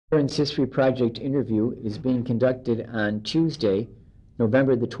Veterans History Project interview is being conducted on Tuesday,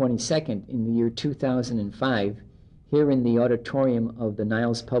 November the 22nd in the year 2005, here in the auditorium of the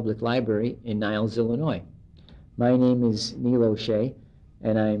Niles Public Library in Niles, Illinois. My name is Neil O'Shea,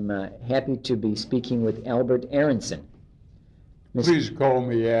 and I'm happy to be speaking with Albert Aronson. Please call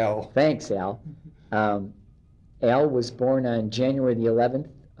me Al. Thanks, Al. Al was born on January the 11th,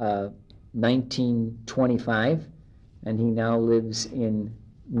 1925, and he now lives in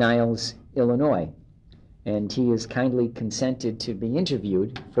Niles, Illinois. And he has kindly consented to be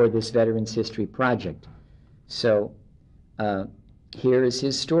interviewed for this Veterans History Project. So here is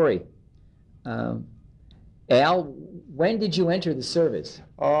his story. Al, when did you enter the service?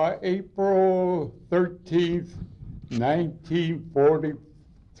 April 13th,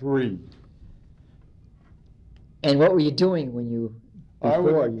 1943. And what were you doing when you, I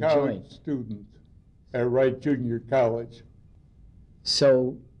was before a you college joined? student at Wright Junior College.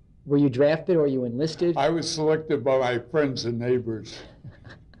 So were you drafted or you enlisted? I was selected by my friends and neighbors.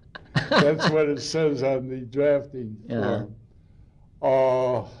 That's what it says on the drafting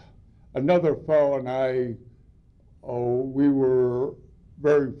form. Another fellow and I, we were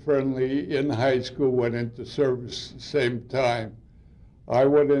very friendly in high school, went into service at the same time. I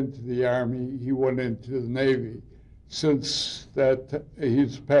went into the Army, he went into the Navy. Since that,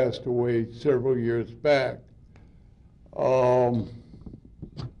 he's passed away several years back.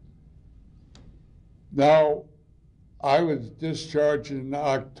 Now, I was discharged in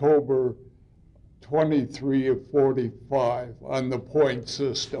October 23 of 45 on the point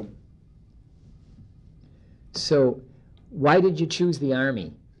system. So why did you choose the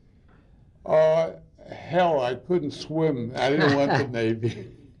Army? Hell, I couldn't swim. I didn't want the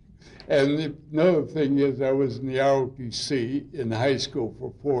Navy. And another thing is I was in the ROTC in high school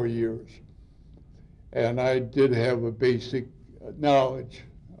for 4 years. And I did have a basic knowledge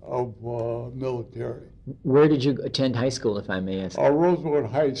of military. Where did you attend high school, if I may ask?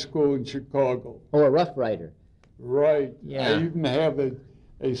 Roosevelt High School in Chicago. Oh, a Rough Rider. Right. Yeah. I even have a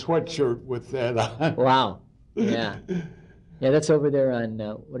sweatshirt with that on. Wow. Yeah. Yeah, that's over there on,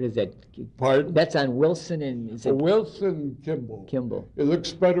 what is that? Pardon? That's on Wilson and, is it? Wilson Kimball. Kimball. It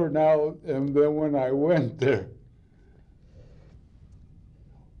looks better now than when I went there.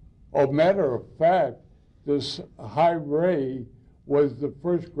 A matter of fact, this High Ray was the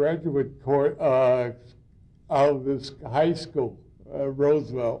first graduate course out of this high school,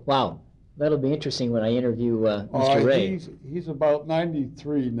 Roosevelt. Wow. That'll be interesting when I interview Mr. Ray. He's about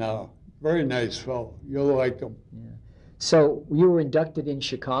 93 now. Very nice fellow. You'll like him. Yeah. So you were inducted in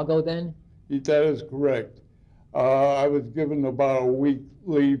Chicago then? That is correct. I was given about a week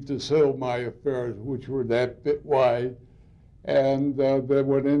leave to settle my affairs, which were that bit wide, and then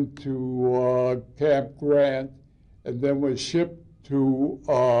went into Camp Grant, and then was shipped to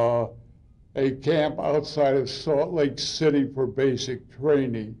a camp outside of Salt Lake City for basic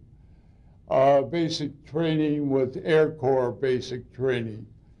training. Basic training was Air Corps basic training.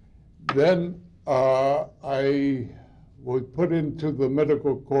 Then I was put into the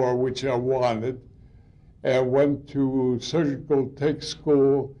medical corps, which I wanted, and went to surgical tech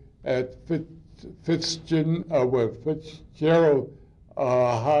school at Fitzgerald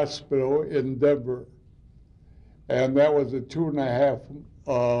Hospital in Denver. And that was a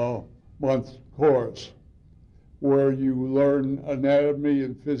 2.5 month course where you learn anatomy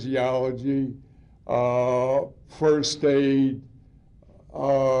and physiology, first aid,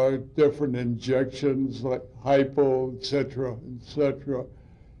 different injections like hypo, et cetera,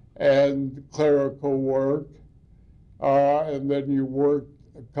 and clerical work. And then you worked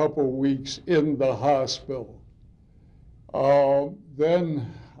a couple weeks in the hospital. Then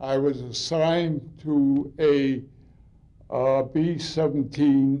I was assigned to a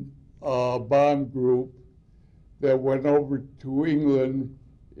B-17 bomb group that went over to England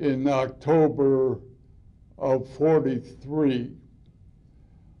in October of 43.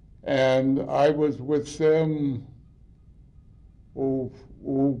 And I was with them, oh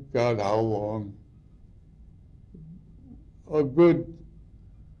God, how long? A good,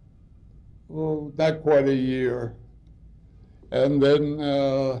 not quite a year. And then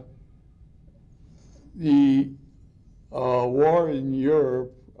the war in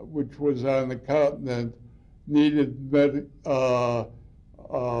Europe, which was on the continent, needed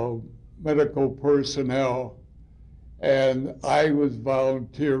medical personnel. And I was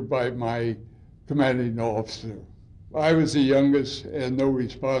volunteered by my commanding officer. I was the youngest and no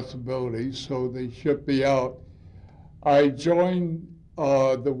responsibilities, so they shipped me out. I joined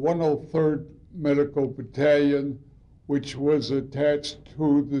the 103rd Medical Battalion, which was attached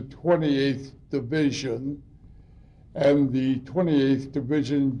to the 28th Division, And the 28th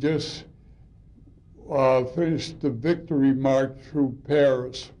Division just finished the victory march through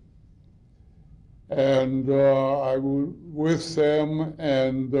Paris. And I was with them,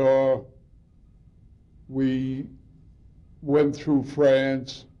 and we went through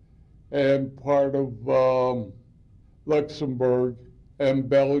France and part of Luxembourg and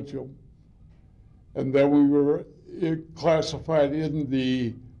Belgium. And then we were classified in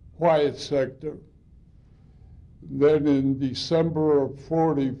the quiet sector. Then in December of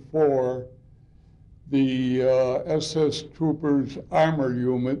 '44, the SS Troopers Armor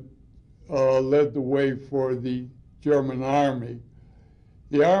Unit led the way for the German army.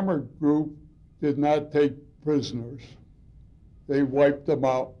 The armored group did not take prisoners. They wiped them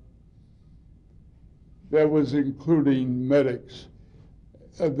out. That was including medics.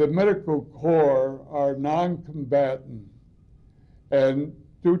 The medical corps are non-combatant, and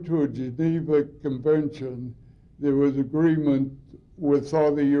due to a Geneva Convention, there was agreement with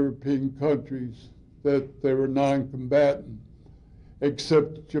all the European countries that they were non-combatant,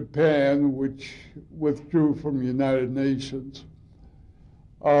 except Japan, which withdrew from the United Nations.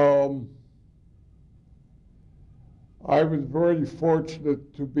 I was very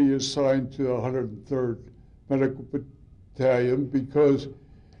fortunate to be assigned to the 103rd Medical Battalion because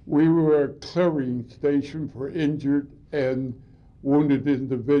we were a clearing station for injured and wounded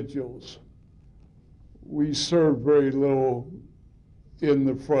individuals. We served very little in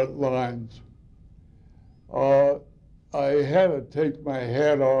the front lines. I had to take my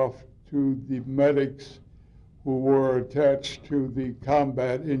hat off to the medics who were attached to the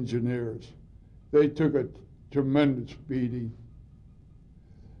combat engineers. They took a tremendous beating.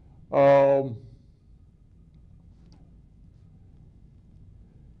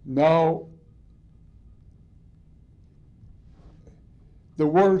 Now, the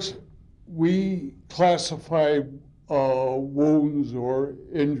worst, we classify wounds or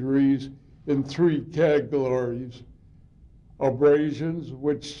injuries in 3 categories. Abrasions,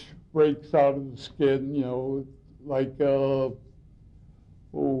 which breaks out of the skin, you know, like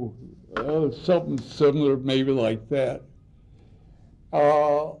something similar, maybe like that.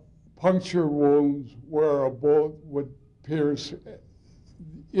 Puncture wounds where a bullet would pierce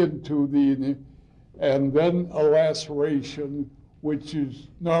into the, and then a laceration, which is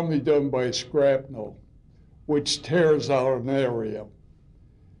normally done by shrapnel, which tears out an area.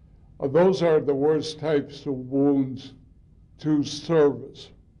 Those are the worst types of wounds to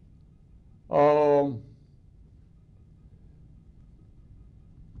service.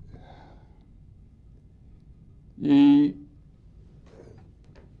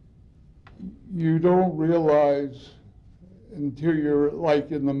 You don't realize until you're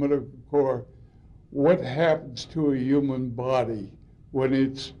like in the medical corps what happens to a human body when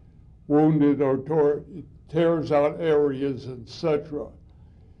it's wounded or it tears out areas, etc.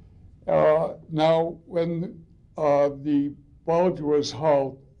 Now, when the bulge was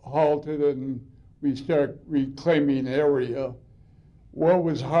halted and we start reclaiming area, what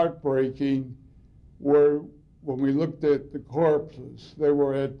was heartbreaking were when we looked at the corpses, they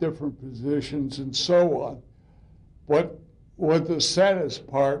were at different positions and so on. But what the saddest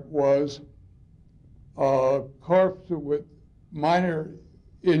part was, corpses with minor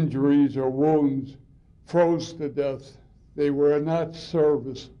injuries or wounds froze to death. They were not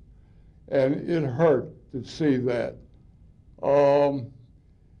serviced, and it hurt to see that.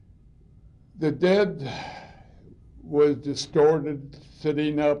 The dead was distorted,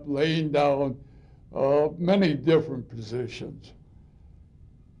 sitting up, laying down, many different positions.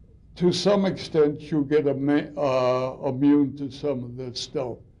 To some extent, you get immune to some of this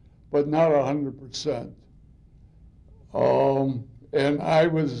stuff, but not 100%. And I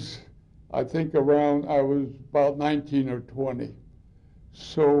was about 19 or 20.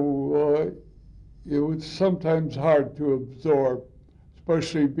 So it was sometimes hard to absorb,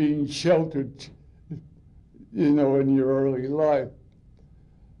 especially being sheltered, you know, in your early life.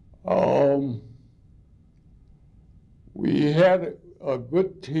 We had a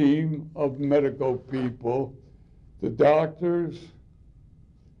good team of medical people, the doctors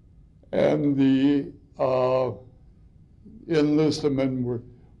and the enlistmen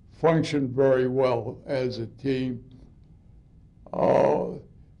functioned very well as a team.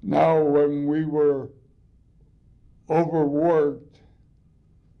 Now, when we were overworked,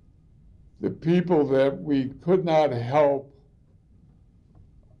 the people that we could not help,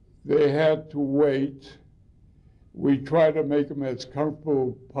 they had to wait. We tried to make them as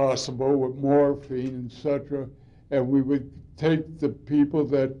comfortable as possible with morphine, etc. And we would take the people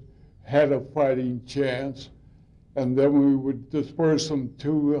that had a fighting chance, and then we would disperse them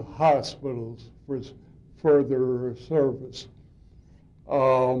to hospitals further service.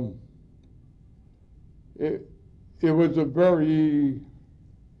 Um, it, it was a very,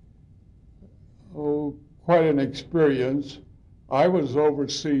 quite an experience. I was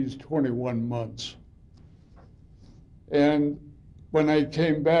overseas 21 months. And when I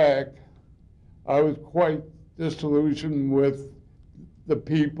came back, I was quite disillusioned with the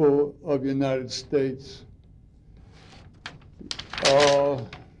people of the United States.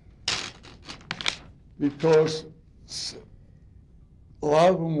 Because a lot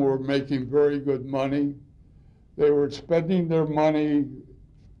of them were making very good money. They were spending their money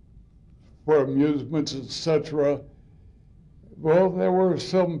for amusements, etc. Well, there were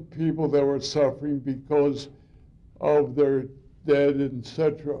some people that were suffering because of their debt,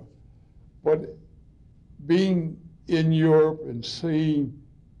 etc. But being in Europe and seeing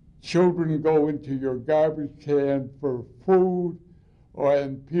children go into your garbage can for food,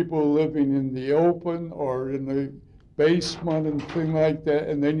 and people living in the open or in the basement and things like that,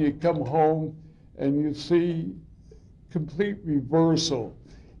 and then you come home and you see complete reversal.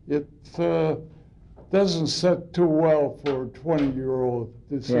 It doesn't set too well for a 20-year-old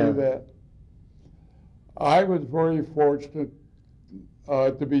to see that. I was very fortunate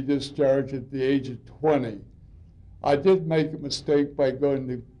to be discharged at the age of 20. I did make a mistake by going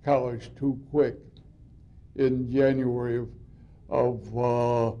to college too quick in January of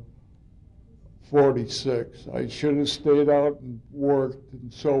 46. I should have stayed out and worked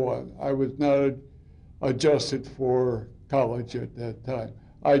and so on. I was not adjusted for college at that time.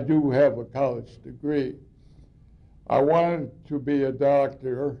 I do have a college degree. I wanted to be a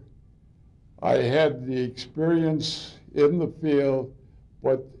doctor. I had the experience in the field,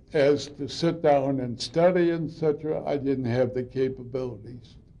 but as to sit down and study, etc., I didn't have the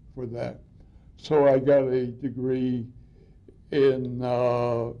capabilities for that. So I got a degree in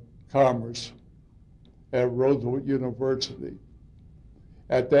commerce at Roosevelt University.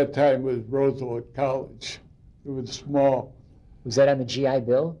 At that time, it was Roosevelt College. It was small. Was that on the GI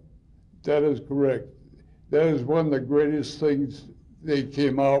Bill? That is correct. That is one of the greatest things they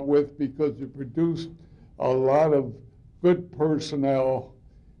came out with because it produced a lot of good personnel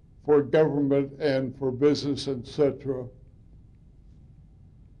for government and for business, etc.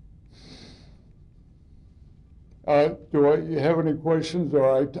 Do you have any questions?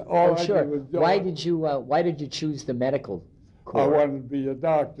 Oh, sure. Why did you choose the medical corps? I wanted to be a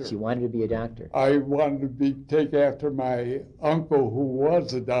doctor. So you wanted to be a doctor. I wanted to take after my uncle, who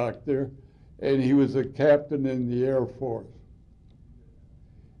was a doctor, and he was a captain in the Air Force.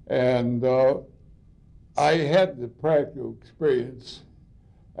 And I had the practical experience,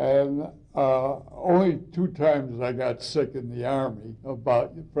 and only 2 times I got sick in the Army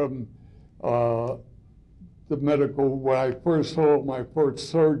from the medical. When I first saw my first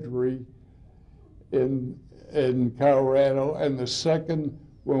surgery in Colorado, and the second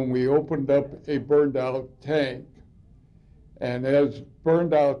when we opened up a burned out tank. And as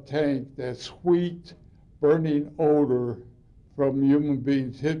burned out tank, that sweet burning odor from human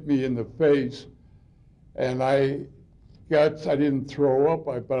beings hit me in the face, and I didn't throw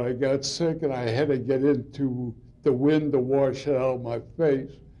up, but I got sick, and I had to get into the wind to wash it out of my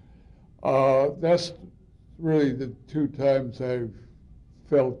face. That's really the 2 times I've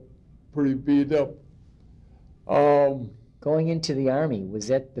felt pretty beat up. Going into the Army, was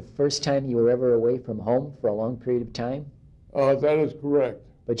that the first time you were ever away from home for a long period of time? That is correct.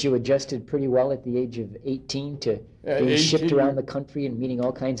 But you adjusted pretty well at the age of 18 to being shipped around the country and meeting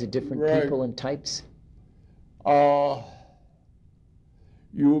all kinds of different people and types?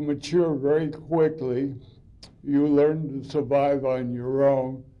 You mature very quickly. You learn to survive on your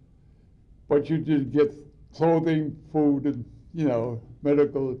own, but you did get clothing, food, and,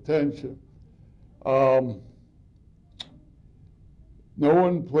 medical attention. No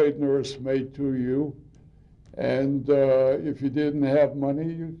one played nursemaid to you, and if you didn't have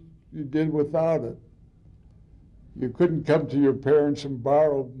money, you did without it. You couldn't come to your parents and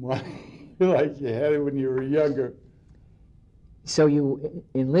borrow money like you had it when you were younger. So you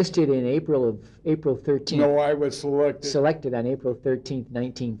enlisted in April 13th. No, I was selected. Selected on April 13th,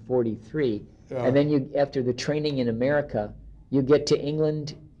 1943. And then after the training in America, you get to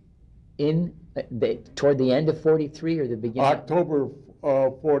England toward the end of 43 or the beginning? October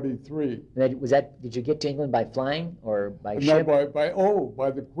 43. Did you get to England by flying or by ship? No,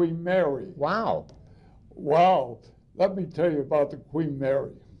 by the Queen Mary. Wow. Wow. Let me tell you about the Queen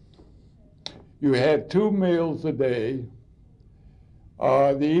Mary. You had 2 meals a day.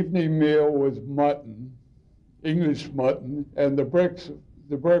 The evening meal was mutton, English mutton, and the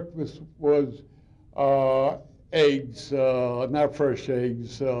breakfast was eggs, not fresh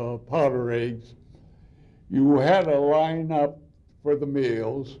eggs, powder eggs. You had to line up for the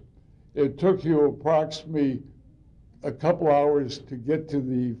meals. It took you approximately a couple hours to get to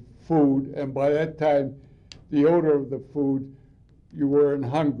the food, and by that time, the odor of the food, you weren't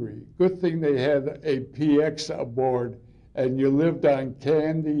hungry. Good thing they had a PX aboard, and you lived on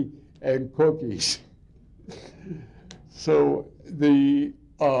candy and cookies. So the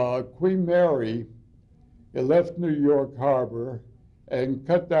Queen Mary, it left New York Harbor and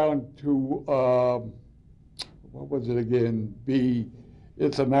cut down to, what was it again? B,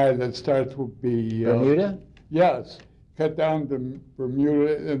 it's an island that starts with B. Bermuda? Yes, cut down to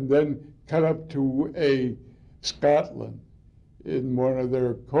Bermuda and then cut up to Scotland in one of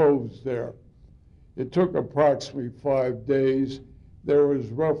their coves there. It took approximately 5 days. There was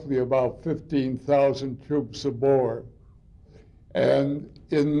roughly about 15,000 troops aboard. And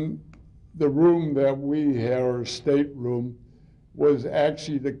in the room that we had, our stateroom, was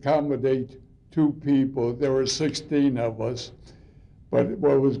actually to accommodate 2 people. There were 16 of us. But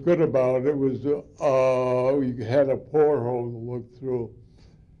what was good about it was we had a porthole to look through.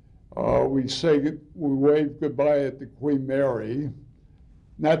 We waved goodbye at the Queen Mary,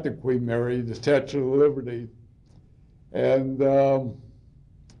 not the Queen Mary, the Statue of Liberty, and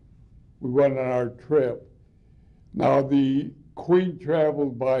we went on our trip. Now the Queen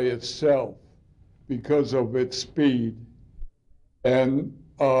traveled by itself because of its speed, and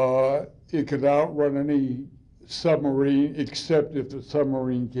it could outrun any submarine except if the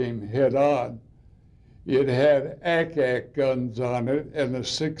submarine came head on. It had ack-ack guns on it and a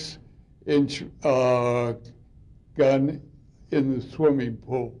 6-inch gun in the swimming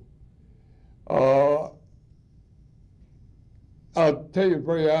pool. I'll tell you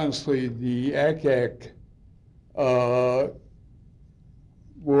very honestly, the ack-ack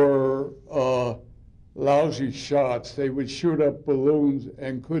were lousy shots. They would shoot up balloons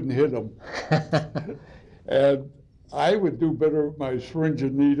and couldn't hit them. And I would do better with my syringe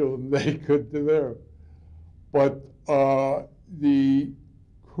and needle than they could do there. But the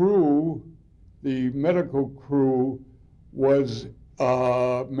crew, the medical crew, was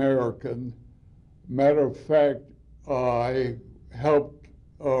American. Matter of fact, I helped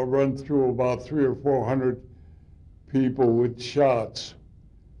run through about 300 or 400 people with shots.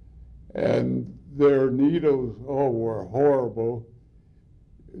 And their needles, were horrible.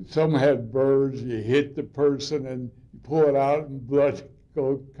 Some had burrs. You hit the person and you pull it out and blood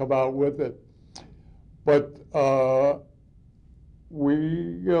come out with it. But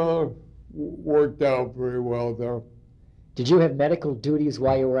we worked out very well there. Did you have medical duties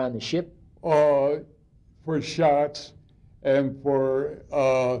while you were on the ship? For shots and for,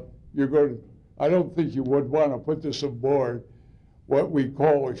 I don't think you would want to put this aboard, what we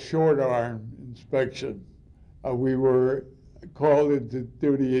call a short arm inspection. We were called into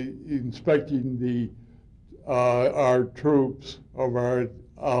duty inspecting our troops of our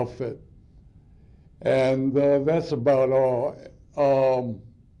outfit. And that's about all.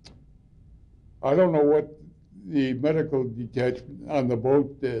 I don't know what the medical detachment on the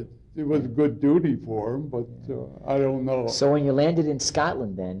boat did. It was a good duty for them, but I don't know. So when you landed in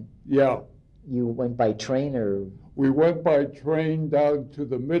Scotland then, yeah, you went by train or? We went by train down to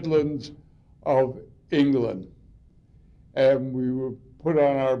the Midlands of England, and we were put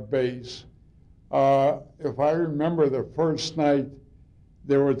on our base. If I remember, the first night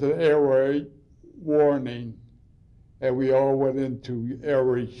there was an air raid warning, and we all went into air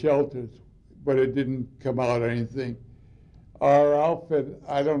raid shelters, but it didn't come out anything. Our outfit,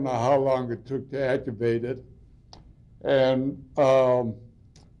 I don't know how long it took to activate it, and to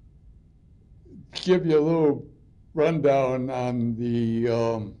give you a little rundown on the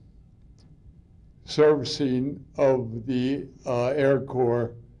servicing of the Air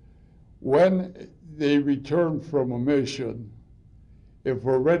Corps. When they returned from a mission, if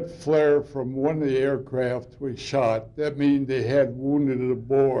a red flare from one of the aircraft was shot, that means they had wounded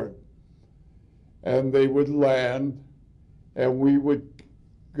aboard. And they would land, and we would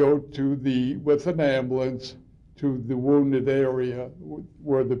go with an ambulance to the wounded area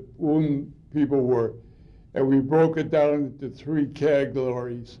where the wounded people were. And we broke it down into 3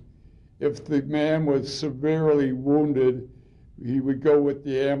 categories. If the man was severely wounded, he would go with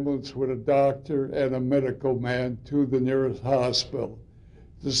the ambulance with a doctor and a medical man to the nearest hospital.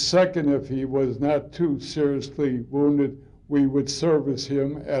 The second, if he was not too seriously wounded, we would service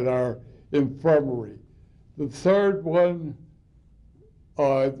him at our infirmary. The third one,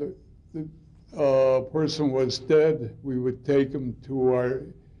 the person was dead, we would take him to our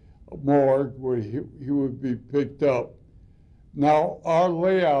morgue where he would be picked up. Now, our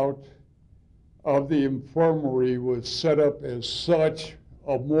layout of the infirmary was set up as such: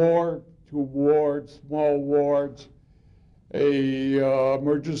 a morgue 2 wards, small wards, a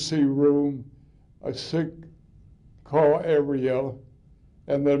emergency room, a sick call area,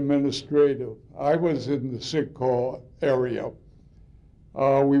 and then administrative. I was in the sick call area.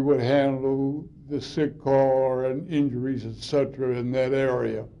 We would handle the sick call and injuries, etc., in that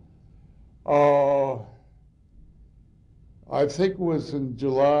area. I think it was in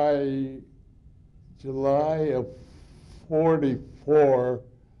July of '44,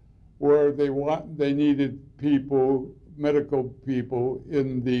 where they needed people, medical people,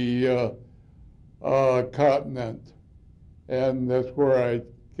 in the continent, and that's where I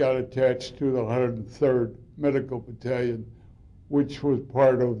got attached to the 103rd Medical Battalion, which was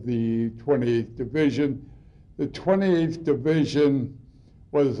part of the 28th Division. The 28th Division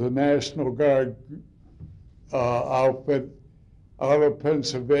was the National Guard outfit out of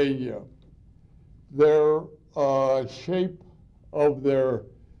Pennsylvania. Their shape of their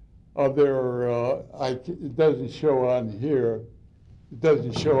it doesn't show on here. It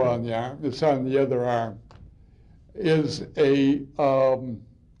doesn't show on the arm. It's on the other arm. Is a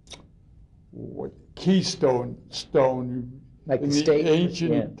keystone stone. Like in the the state,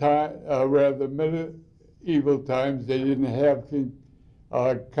 ancient time, rather medieval times, they didn't have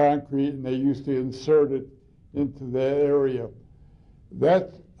concrete, and they used to insert it into that area.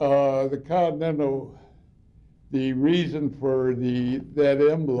 That the Continental, the reason for that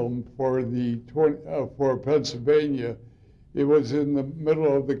emblem for Pennsylvania, it was in the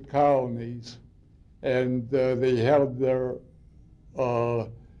middle of the colonies, and they held their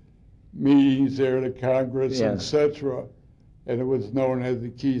meetings there, the Congress, etc., and it was known as the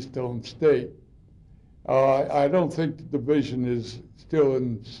Keystone State. I don't think the division is still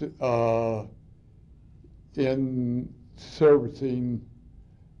in servicing.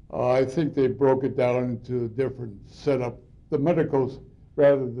 I think they broke it down into a different setup. The medicals,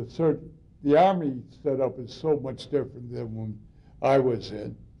 rather the Army setup is so much different than when I was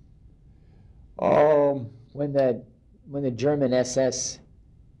in. When the German SS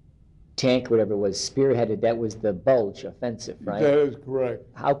tank, whatever it was, spearheaded, that was the Bulge offensive, right? That is correct.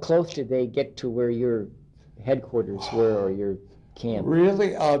 How close did they get to where your headquarters were, or your camp?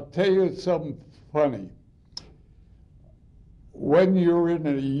 Really, I'll tell you something funny. When you're in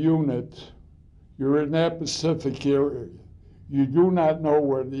a unit, you're in that Pacific area, you do not know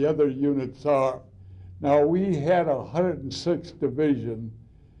where the other units are. Now, we had a 106th Division.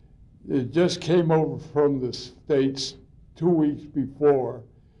 It just came over from the States 2 weeks before.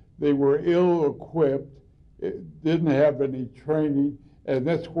 They were ill-equipped, didn't have any training, and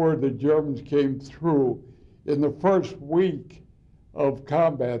that's where the Germans came through. In the first week of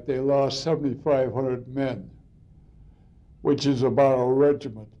combat, they lost 7,500 men, which is about a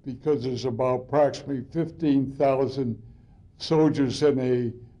regiment, because there's about approximately 15,000 soldiers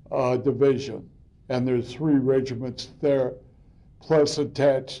in a division, and there's 3 regiments there, plus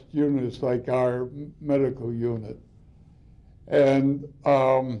attached units like our medical unit. And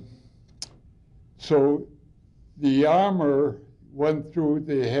so the armor went through,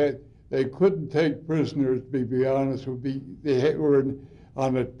 they couldn't take prisoners, to be honest with you. They were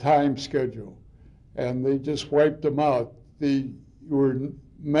on a time schedule, and they just wiped them out. You were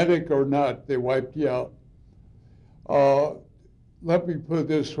medic or not, they wiped you out. Let me put it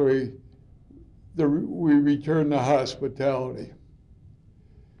this way, we return to hospitality.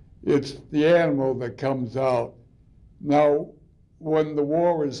 It's the animal that comes out. Now, when the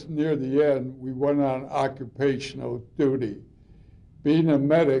war was near the end, we went on occupational duty. Being a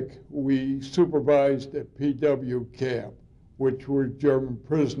medic, we supervised a PW camp, which were German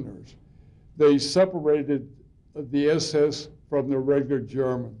prisoners. They separated the SS from the regular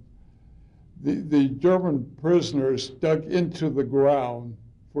German. The German prisoners dug into the ground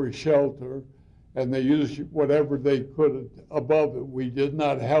for shelter, and they used whatever they could above it. We did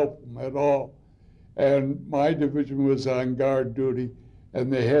not help them at all. And my division was on guard duty,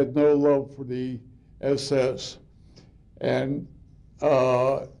 and they had no love for the SS. And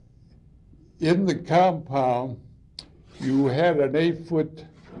in the compound, you had an 8-foot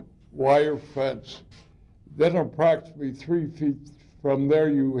wire fence. Then approximately 3 feet from there,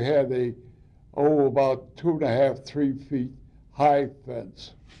 you had about 2.5, 3 feet high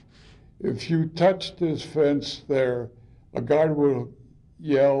fence. If you touched this fence there, a guard will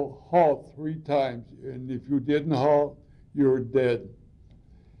yell, halt 3 times. And if you didn't halt, you were dead.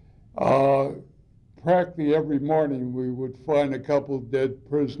 Practically every morning, we would find a couple dead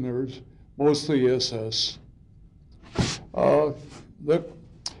prisoners, mostly SS. Look,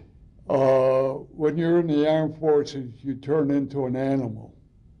 when you're in the armed forces, you turn into an animal.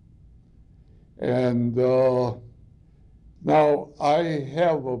 And Now, I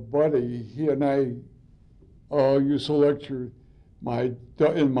have a buddy, he and I used to lecture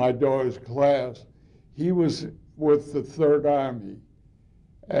in my daughter's class. He was with the Third Army,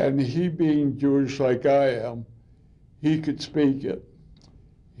 and he being Jewish like I am, he could speak it.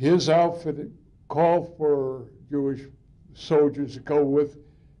 His outfit called for Jewish soldiers to go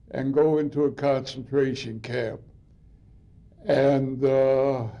into a concentration camp. And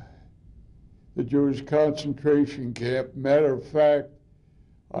the Jewish concentration camp, matter of fact,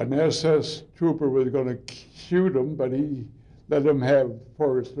 an SS trooper was going to shoot him, but he let him have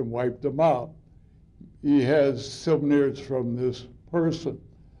first and wiped him out. He has souvenirs from this person.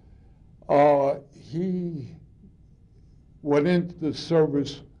 He went into the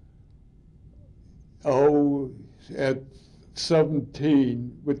service at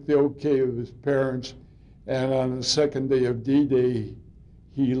 17 with the okay of his parents, and on the second day of D-Day,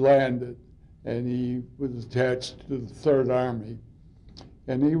 he landed, and he was attached to the Third Army.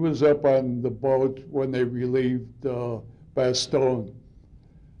 And he was up on the boat when they relieved Bastogne.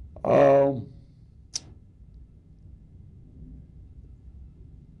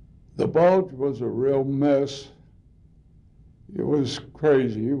 The boat was a real mess. It was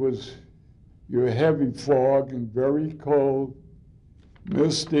crazy. It was heavy fog and very cold,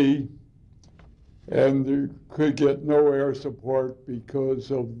 misty, and you could get no air support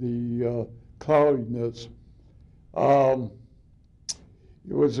because of the cloudiness.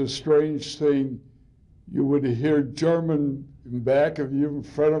 It was a strange thing. You would hear German in back of you, in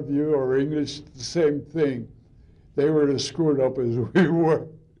front of you, or English, the same thing. They were as screwed up as we were.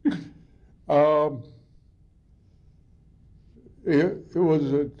 It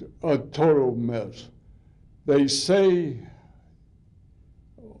was a total mess. They say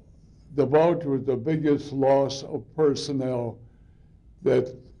the boat was the biggest loss of personnel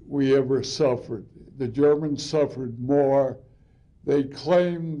that we ever suffered. The Germans suffered more. They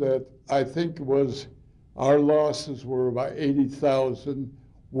claim that, I think it was, our losses were about 80,000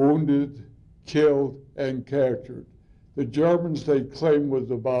 wounded, killed, and captured. The Germans, they claim,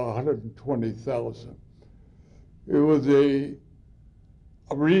 was about 120,000. It was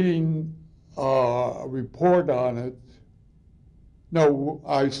reading a report on it. No,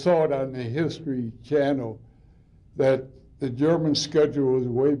 I saw it on the History Channel that the German schedule was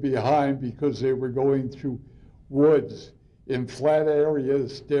way behind because they were going through woods. In flat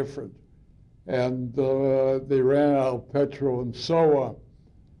areas, different. And they ran out of petrol and so on.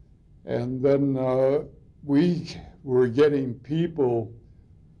 And then we were getting people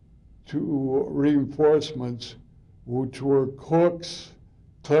to reinforcements, which were cooks,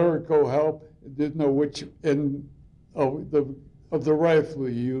 clerical help, didn't know which end of the rifle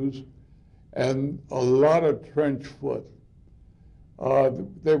to use, and a lot of trench foot.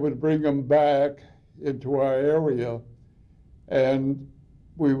 They would bring them back into our area, and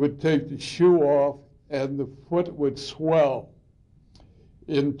we would take the shoe off, and the foot would swell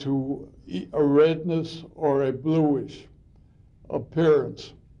into a redness or a bluish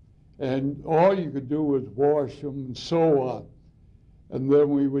appearance. And all you could do was wash them and so on. And then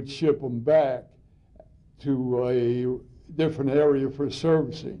we would ship them back to a different area for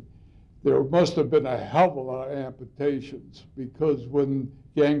servicing. There must have been a hell of a lot of amputations, because when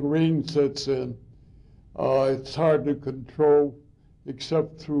gangrene sets in, it's hard to control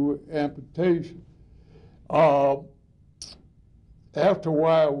except through amputation. After a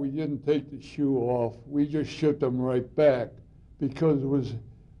while, we didn't take the shoe off. We just shipped them right back because it was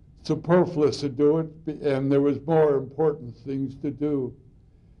superfluous to do it, and there was more important things to do.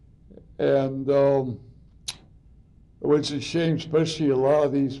 And it was a shame, especially a lot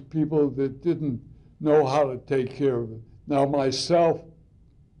of these people that didn't know how to take care of it. Now, myself,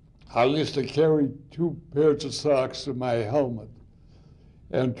 I used to carry 2 pairs of socks in my helmet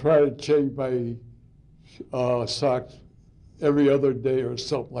and try to change my socks every other day or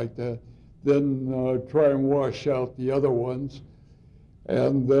something like that. Then try and wash out the other ones,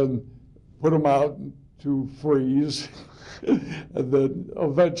 and then put them out to freeze. And then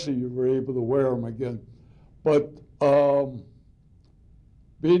eventually you were able to wear them again. But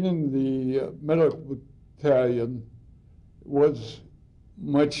being in the medical battalion was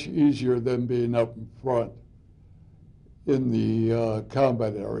much easier than being up in front in the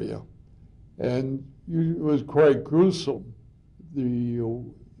combat area. And it was quite gruesome, the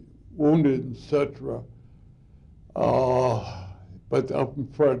wounded, etc. But up in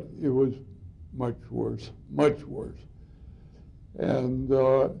front, it was much worse, much worse. And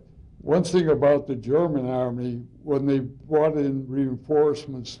one thing about the German army, when they brought in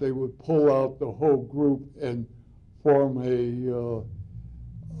reinforcements, they would pull out the whole group and form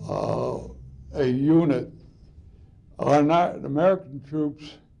a unit. Not American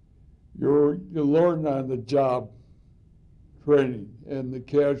troops, you learn on the job training, and the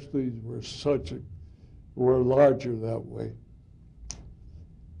casualties were larger that way.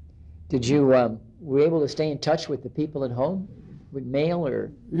 Did you were you able to stay in touch with the people at home with mail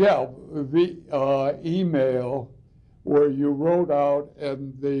or? Yeah, email, where you wrote out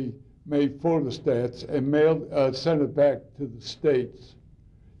and they made photostats and sent it back to the States.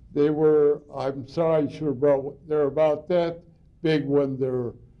 They were, I'm sorry, I should have brought, they're about that big when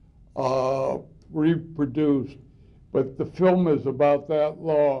they're reproduced, but the film is about that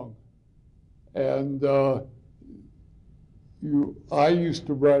long. And I used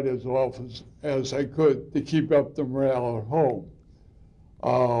to write as often as I could to keep up the morale at home.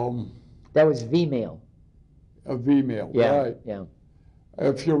 That was V-mail. A V-mail, Yeah, right. yeah.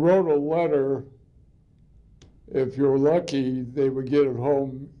 If you wrote a letter, if you're lucky, they would get it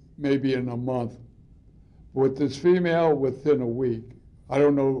home maybe in a month. With this female, within a week. I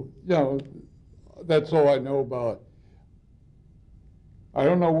don't know, that's all I know about it. I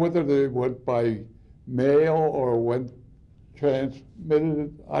don't know whether they went by mail or went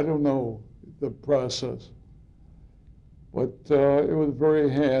transmitted. I don't know the process. But it was very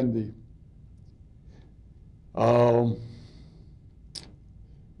handy.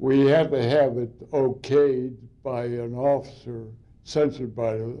 We had to have it okayed by an officer, censored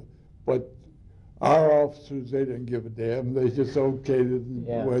by it, but our officers, they didn't give a damn. They just okayed it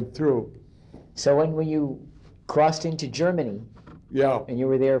and went through. So when you crossed into Germany, yeah, and you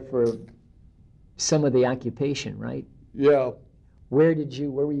were there for some of the occupation, right? Yeah. Where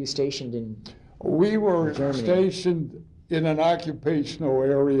were you stationed in We were Germany? Stationed in an occupational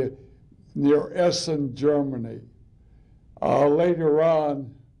area near Essen, Germany. Later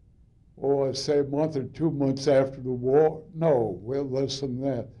on, I'd say a month or 2 months after the war, no, well, less than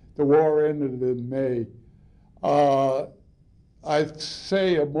that. The war ended in May. I'd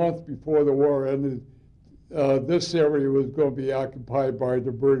say a month before the war ended, this area was going to be occupied by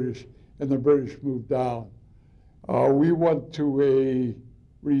the British, and the British moved down. We went to a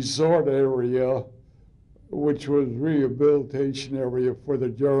resort area, which was rehabilitation area for the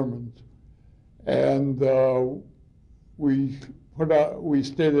Germans, and we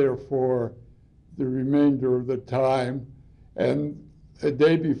stayed there for the remainder of the time. And the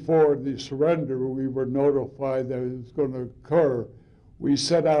day before the surrender, we were notified that it was going to occur. We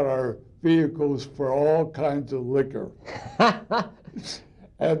set out our vehicles for all kinds of liquor.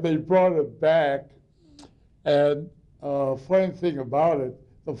 And they brought it back. And funny thing about it,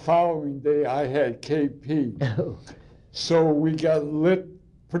 the following day I had KP. So we got lit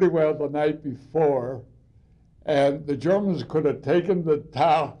pretty well the night before. And the Germans could have taken the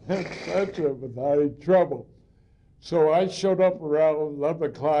town, etc., without any trouble. So I showed up around 11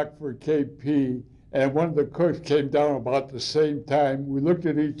 o'clock for KP, and one of the cooks came down about the same time. We looked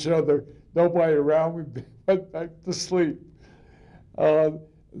at each other, nobody around, we went back to sleep.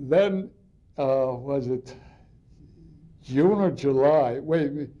 Then, was it June or July?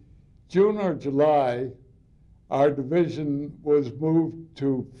 June or July, our division was moved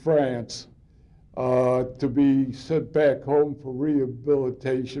to France to be sent back home for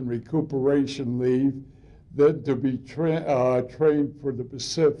rehabilitation, recuperation leave, then to be trained for the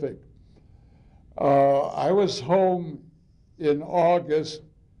Pacific. I was home in August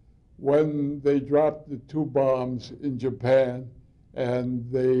when they dropped the 2 bombs in Japan, and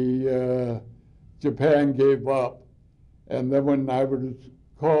Japan gave up. And then when I was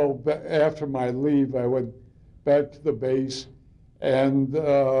called after my leave, I went back to the base, and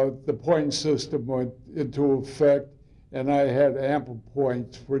the point system went into effect, and I had ample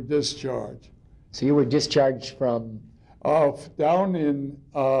points for discharge. So you were discharged from? Down in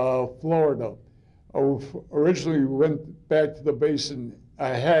Florida. Originally, we went back to the base in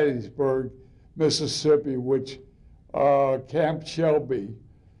Hattiesburg, Mississippi, which Camp Shelby,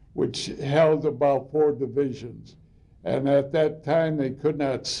 which held about 4 divisions. And at that time, they could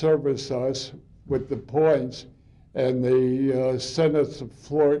not service us with the points, and they sent us to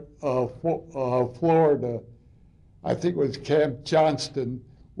Florida. I think it was Camp Johnston,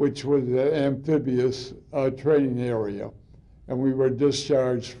 which was an amphibious training area, and we were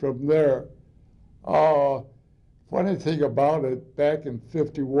discharged from there. Funny thing about it, back in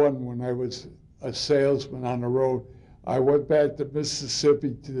 '51, when I was a salesman on the road, I went back to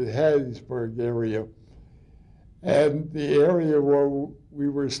Mississippi to the Hattiesburg area, and the area where we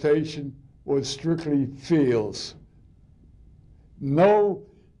were stationed was strictly fields. No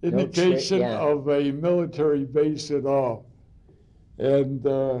indication of a military base at all. And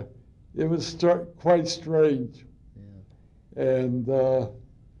it was quite strange. Yeah. And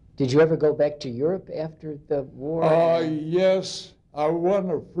Did you ever go back to Europe after the war? Yes, I won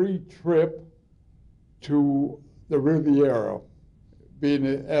a free trip to the Riviera, being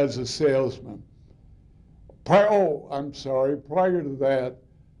as a salesman. I'm sorry. Prior to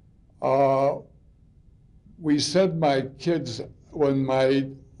that, we sent my kids, when my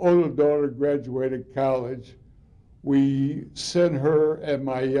older daughter graduated college, we sent her and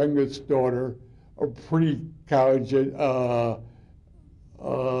my youngest daughter a pre-college a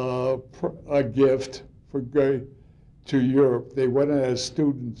gift for going to Europe. They went as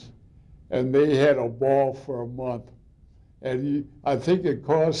students, and they had a ball for a month. And I think it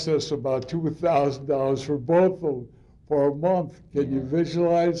cost us about $2,000 for both of them for a month. Can you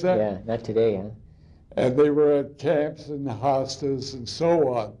visualize that? Yeah, not today, huh? And they were at camps and hostas and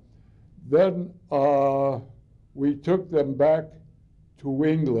so on. Then we took them back to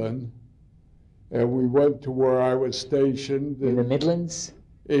England, and we went to where I was stationed. In the Midlands?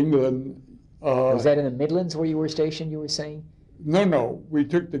 England. Was that in the Midlands where you were stationed, you were saying? No, we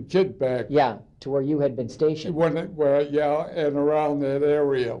took the kid back. Yeah, to where you had been stationed. Yeah, and around that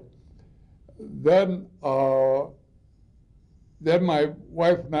area. Then my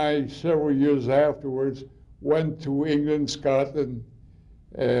wife and I, several years afterwards, went to England, Scotland,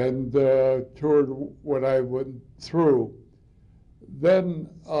 and toured what I went through. Then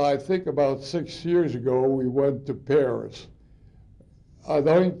I think about 6 years ago, we went to Paris.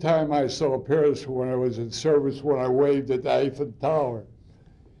 The only time I saw Paris when I was in service, when I waved at the Eiffel Tower.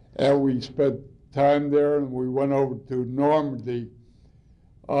 And we spent time there, and we went over to Normandy.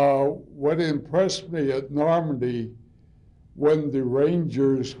 What impressed me at Normandy, when the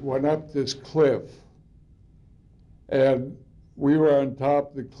Rangers went up this cliff, and we were on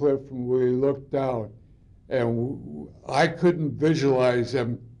top of the cliff, and we looked down, and I couldn't visualize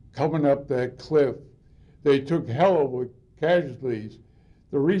them coming up that cliff. They took hell of casualties.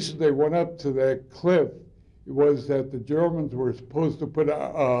 The reason they went up to that cliff was that the Germans were supposed to put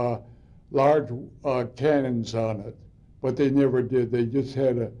large cannons on it, but they never did. They just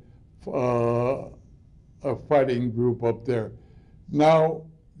had a fighting group up there. Now,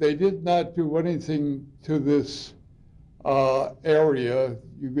 they did not do anything to this area.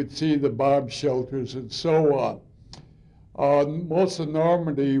 You could see the bomb shelters and so on. Most of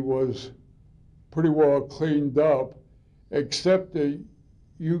Normandy was pretty well cleaned up, except the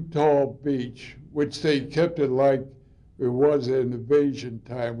Utah beach, which they kept it like it was an invasion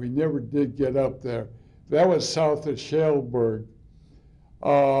time. We never did get up there. That was south of Schellenberg.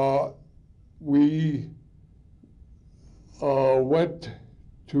 We went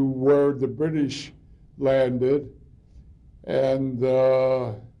to where the British landed, and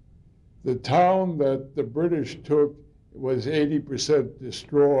the town that the British took was 80%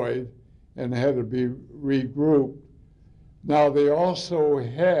 destroyed and had to be regrouped. Now, they also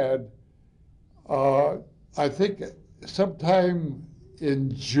had, I think sometime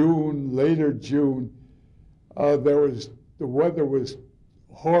in June, later June, the weather was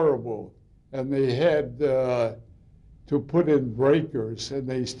horrible, and they had to put in breakers, and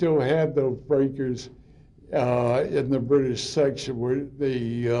they still had those breakers in the British section where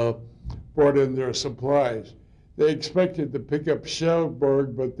they brought in their supplies. They expected to pick up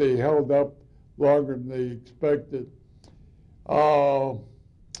Schellenberg, but they held up longer than they expected.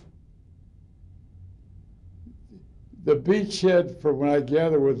 The beachhead, from what I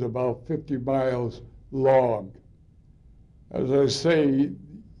gather, was about 50 miles long. As I say,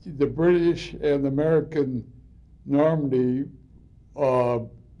 the British and American Normandy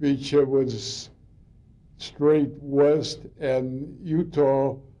beachhead was straight west, and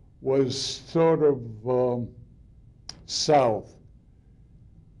Utah was sort of south.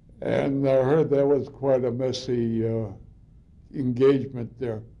 And I heard that was quite a messy engagement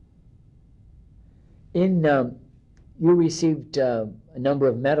there. You received a number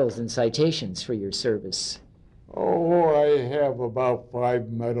of medals and citations for your service. Oh, I have about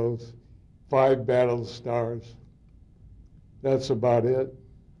 5 medals, 5 battle stars. That's about it.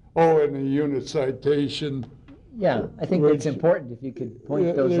 Oh, and a unit citation. Yeah, I think that's important if you could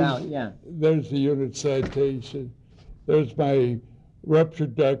point those out, yeah. There's the unit citation. There's my rupture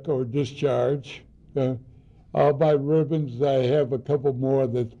duct or discharge. My ribbons, I have a couple more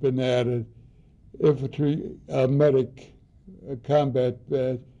that's been added. Infantry medic combat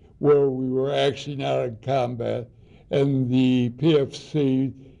badge, where we were actually not in combat. And the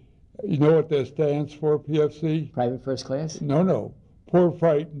PFC, you know what that stands for, PFC? Private first class? No. Poor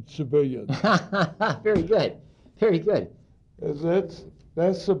frightened civilians. Very good. Very good.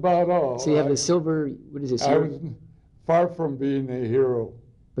 That's about all. So you have a silver, what is it? I was far from being a hero.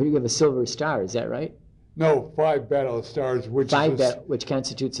 But you have a silver star, is that right? No, 5 battle stars, which Five, is a which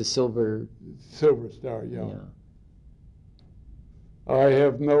constitutes a silver. silver star, yeah. Yeah. I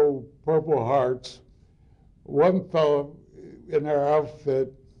have no Purple Hearts. One fellow in our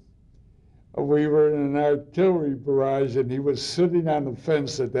outfit, we were in an artillery barrage, and he was sitting on the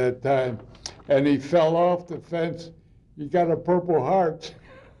fence at that time, and he fell off the fence. He got a Purple Heart.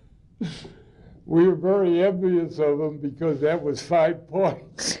 We were very envious of him because that was 5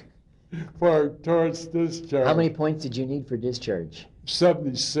 points towards discharge. How many points did you need for discharge?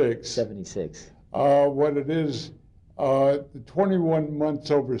 76. 76. What it is, the 21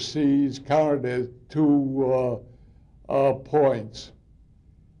 months overseas counted as 2 points.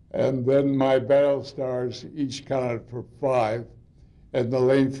 And then my battle stars each counted for 5. And the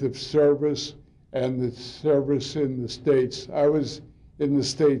length of service and the service in the States. I was in the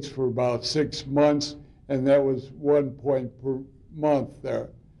States for about 6 months, and that was 1 point per month there.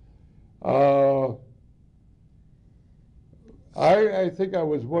 I think I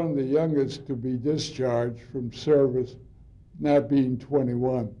was one of the youngest to be discharged from service, not being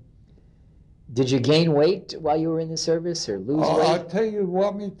 21. Did you gain weight while you were in the service or lose weight? I'll tell you,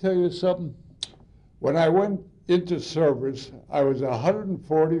 want me to tell you something? When I went into service, I was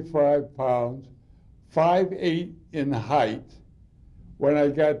 145 pounds, 5'8" in height. When I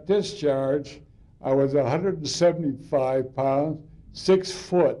got discharged, I was 175 pounds, 6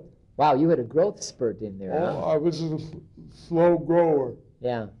 foot. Wow, you had a growth spurt in there, huh? I was a slow grower.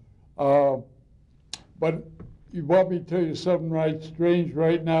 Yeah. But you want me to tell you something right strange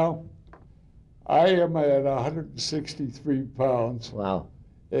right now? I am at 163 pounds. Wow.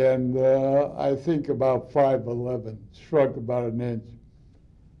 And I think about 5'11", shrunk about an inch.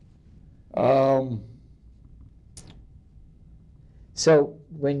 So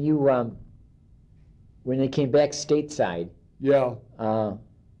when you when they came back stateside, Yeah,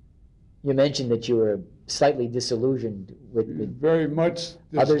 you mentioned that you were slightly disillusioned with the very much.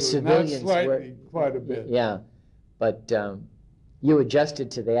 other Not civilians slightly, quite a bit. Yeah, but you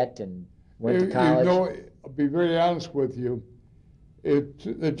adjusted to that and went to college. You know, I'll be very honest with you.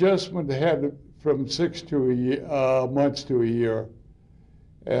 Adjustment had from 6 to a year, months to a year.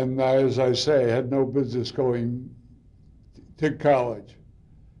 And as I say, I had no business going to college.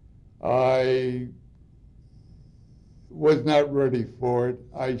 I was not ready for it.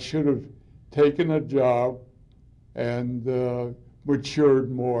 I should have taken a job and matured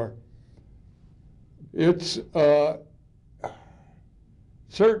more. It's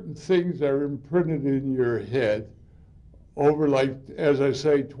certain things are imprinted in your head over, like, as I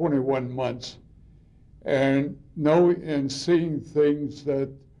say, 21 months, and seeing things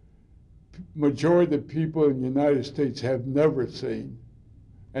that majority of the people in the United States have never seen,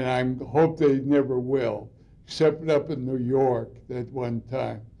 and I hope they never will, except up in New York at one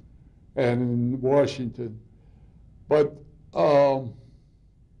time and in Washington. But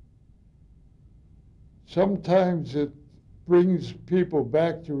sometimes it brings people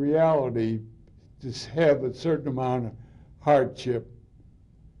back to reality to have a certain amount of hardship.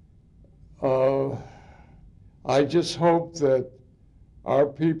 I just hope that our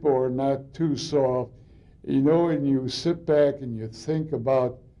people are not too soft. You know, and you sit back and you think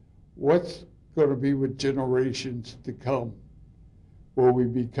about what's going to be with generations to come. Will we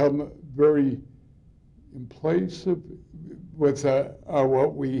become very complacent with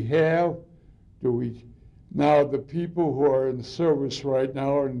what we have? Do we? Now, the people who are in service right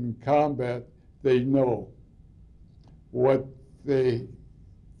now and in combat, they know what they're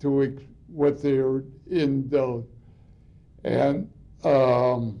indulged. And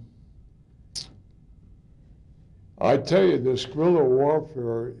I tell you, this guerrilla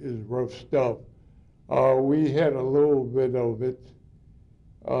warfare is rough stuff. We had a little bit of it,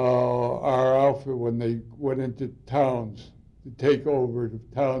 our outfit, when they went into towns to take over the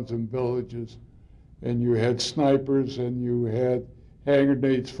towns and villages. And you had snipers and you had hand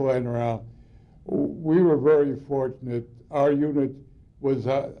grenades flying around. We were very fortunate. Our unit was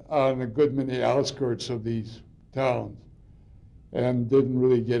on a good many outskirts of these towns and didn't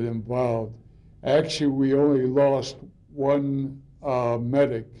really get involved. Actually, we only lost one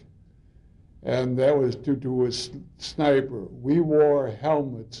medic, and that was due to a sniper. We wore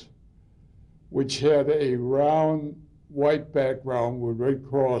helmets which had a round white background with red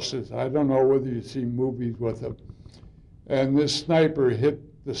crosses. I don't know whether you've seen movies with them. And this sniper hit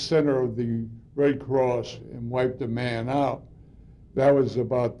the center of the Red Cross and wiped a man out. That was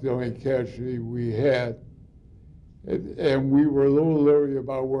about the only casualty we had. And we were a little leery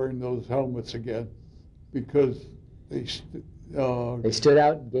about wearing those helmets again because they stood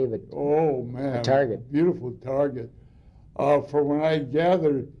out and gave it oh man, a target. Beautiful target. From when I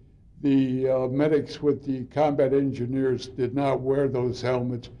gathered, the medics with the combat engineers did not wear those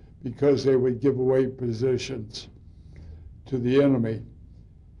helmets because they would give away positions to the enemy.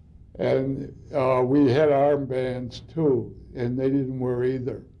 And we had armbands too, and they didn't wear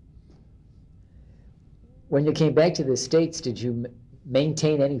either. When you came back to the States, did you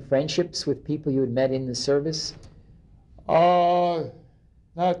maintain any friendships with people you had met in the service?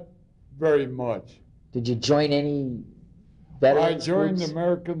 Not very much. Did you join any I veterans joined groups? the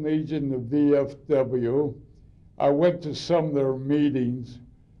American Legion, the VFW. I went to some of their meetings,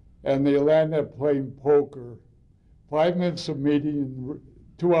 and they landed up playing poker. 5 minutes of meeting and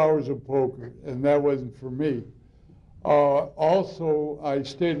 2 hours of poker, and that wasn't for me. Also, I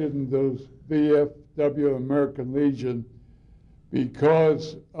stayed in those VFW American Legion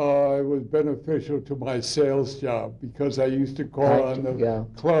because it was beneficial to my sales job, because I used to call on the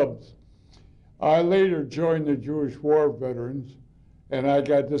clubs. I later joined the Jewish War Veterans, and I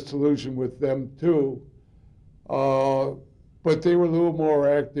got disillusioned with them too. But they were a little more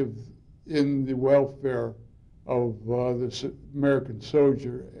active in the welfare of the American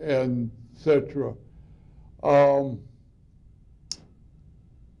soldier, and etc.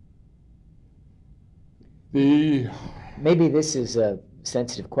 Maybe this is a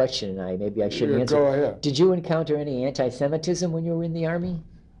sensitive question, and maybe I shouldn't answer. Go ahead. Did you encounter any anti-Semitism when you were in the Army?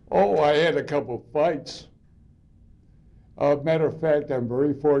 Oh, I had a couple fights. Matter of fact, I'm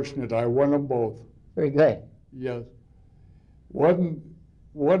very fortunate. I won them both. Very good. Yes. One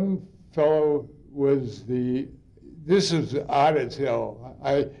fellow was this is odd as hell.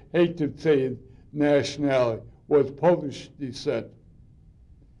 I hate to say nationality, was Polish descent.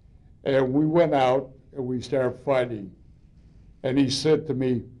 And we went out and we started fighting. And he said to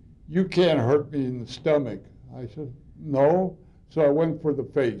me, "You can't hurt me in the stomach." I said, "No." So I went for the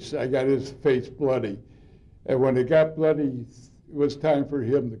face. I got his face bloody. And when it got bloody, it was time for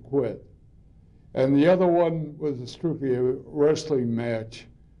him to quit. And the other one was strictly a wrestling match.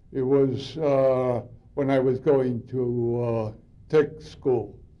 It was when I was going to tech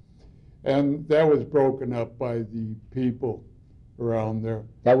school. And that was broken up by the people around there.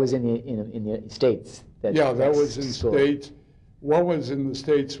 That was in the States? Yeah, that was in States. One was in the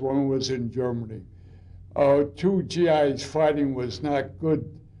States, one was in Germany. 2 GIs fighting was not good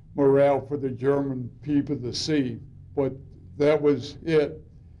morale for the German people to see, but that was it.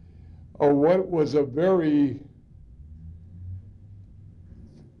 What was a very,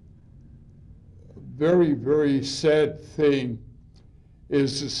 very sad thing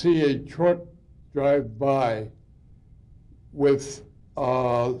is to see a truck drive by with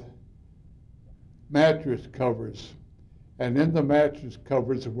mattress covers, and in the mattress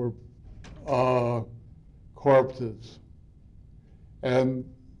covers were corpses, and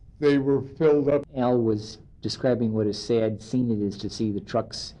they were filled up. Al was describing what a sad scene it is to see the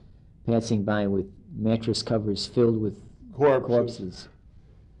trucks passing by with mattress covers filled with corpses.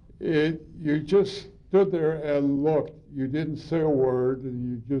 You just stood there and looked. You didn't say a word, and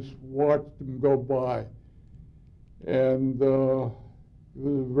you just watched them go by. And it was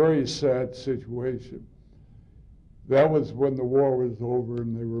a very sad situation. That was when the war was over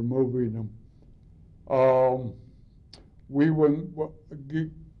and they were moving them. We went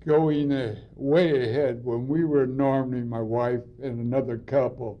going way ahead. When we were in Normandy, my wife and another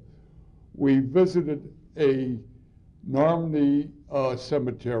couple, we visited a Normandy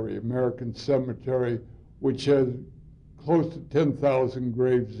cemetery, American cemetery, which has close to 10,000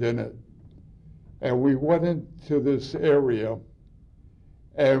 graves in it. And we went into this area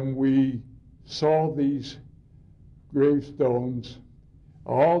and we saw these gravestones,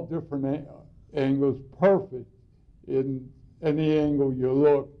 all different angles, perfect in any angle you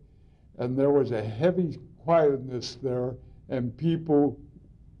look. And there was a heavy quietness there, and people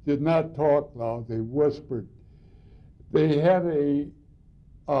did not talk loud, they whispered. They had a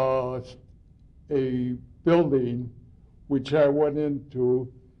building which I went into,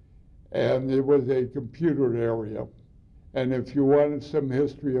 and it was a computer area. And if you wanted some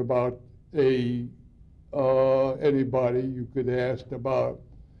history about anybody, you could ask about.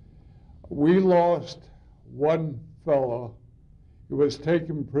 We lost one fella. He was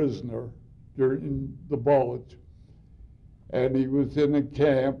taken prisoner during the Bulge, and he was in a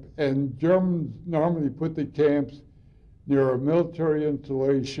camp, and Germans normally put the camps near a military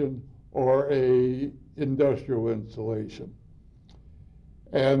installation or a industrial installation.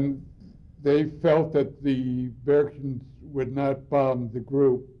 And they felt that the Americans would not bomb the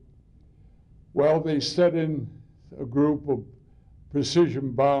group. Well, they set in a group of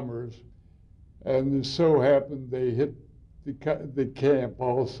precision bombers, and it so happened they hit the camp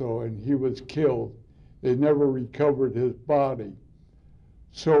also, and he was killed. They never recovered his body.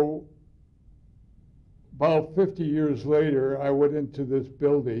 So about 50 years later, I went into this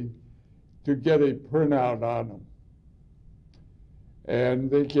building to get a printout on them. And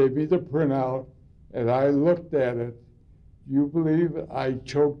they gave me the printout, and I looked at it. You believe I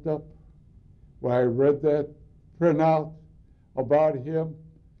choked up when I read that printout about him?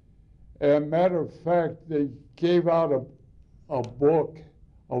 And matter of fact, they gave out a book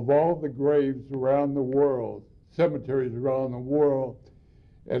of all the graves around the world, cemeteries around the world,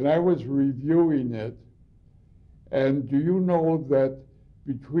 and I was reviewing it. And do you know that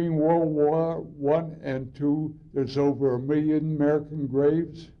between World War I and II, there's over 1 million American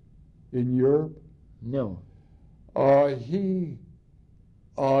graves in Europe? No. Getting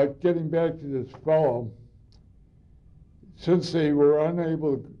back to this fellow, since they were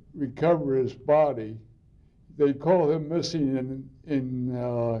unable to recover his body, they call him missing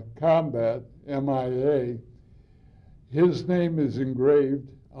in combat, MIA. His name is engraved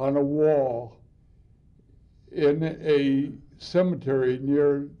on a wall in a cemetery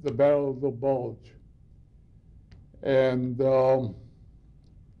near the Battle of the Bulge. And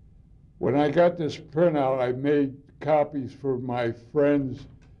when I got this printout, I made copies for my friends.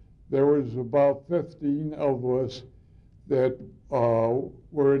 There was about 15 of us that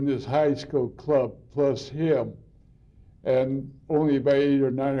were in this high school club, plus him. And only about 8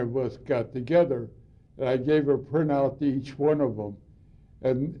 or 9 of us got together. And I gave a printout to each one of them.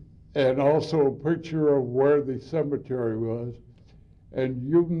 And also a picture of where the cemetery was. And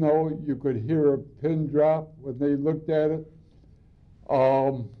you know, you could hear a pin drop when they looked at it.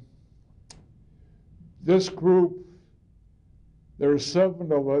 This group, there are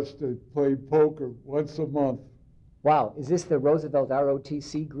 7 of us that play poker once a month. Wow, is this the Roosevelt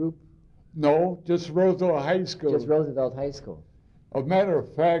ROTC group? No, just Roosevelt High School. Just Roosevelt High School. A matter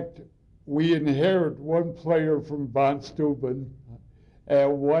of fact, we inherit one player from Von Steuben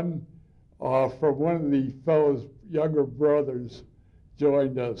and one from one of the fellow's younger brothers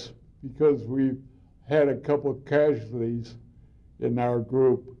joined us because we had a couple of casualties in our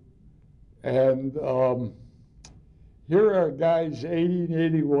group. And here are guys 80 and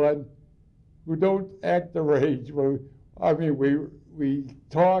 81 who don't act their age. Well, I mean, we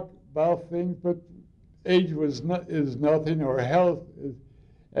talk about things, but age is nothing, or health is,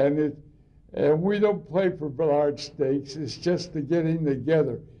 and we don't play for large stakes. It's just the getting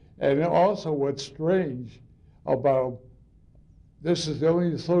together. And also, what's strange about this is the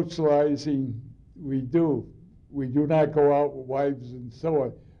only socializing we do. We do not go out with wives and so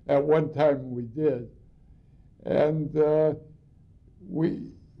on. At one time, we did, and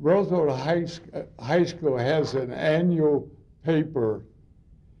Roosevelt High School has an annual paper,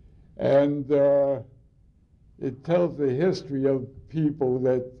 and it tells the history of people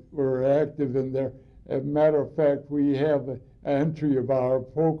that were active in there. As a matter of fact, we have an entry about our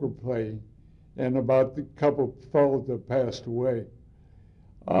poker playing and about the couple of fellows that passed away.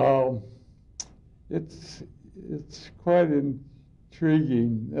 It's quite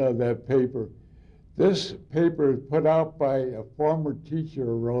intriguing, that paper. This paper is put out by a former teacher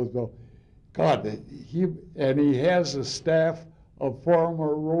of Roosevelt. God, he has a staff of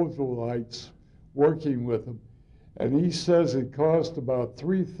former Rooseveltites working with him. And he says it cost about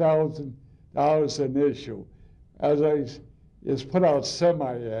 $3,000 an issue. It's put out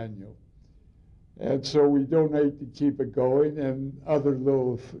semi-annual. And so we donate to keep it going and other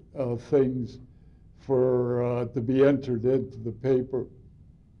little things for to be entered into the paper.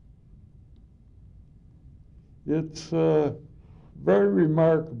 It's very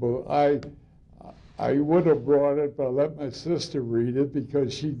remarkable. I would have brought it, but I let my sister read it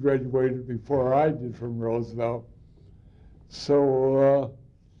because she graduated before I did from Roosevelt. So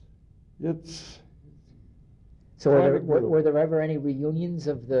it's. So were there ever any reunions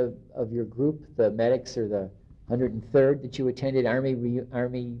of your group, the medics or the 103rd, that you attended? Army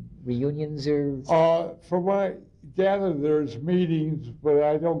reunions or? From what I gather, there's meetings, but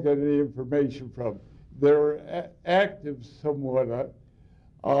I don't get any information from them. They're active somewhat.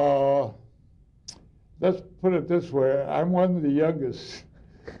 Let's put it this way, I'm one of the youngest,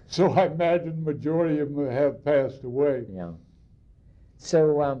 so I imagine the majority of them have passed away. Yeah.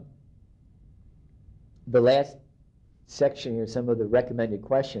 So the last section here, some of the recommended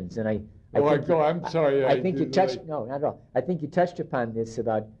questions, and I'm sorry. I think you touched, no, not at all. I think you touched upon this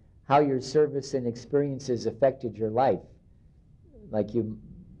about how your service and experiences affected your life. Like you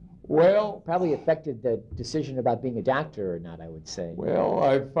probably affected the decision about being a doctor or not, I would say. Well,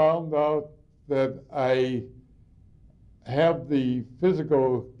 I found out that I have the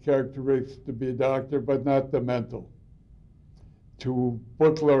physical characteristics to be a doctor, but not the mental, to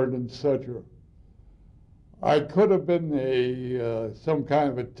book learn, etc. I could have been some kind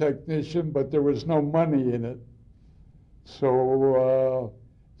of a technician, but there was no money in it. So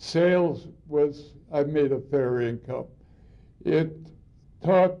sales I made a fair income. It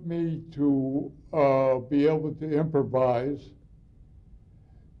taught me to be able to improvise.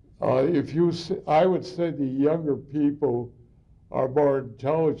 I would say the younger people are more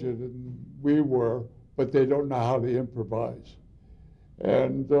intelligent than we were, but they don't know how to improvise.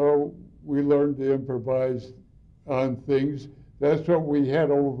 And we learned to improvise on things. That's what we had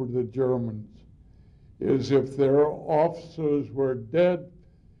over the Germans, is if their officers were dead,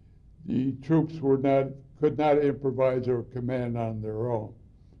 the troops could not improvise or command on their own.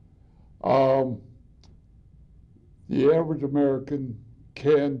 The average American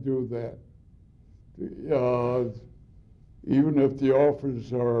can do that. Even if the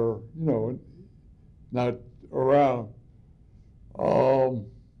officers are, not around.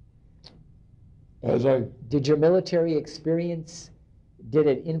 Did your military experience, did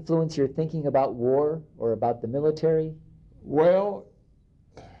it influence your thinking about war or about the military? Well,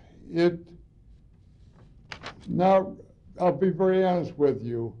 I'll be very honest with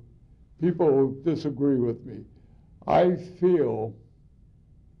you. People disagree with me. I feel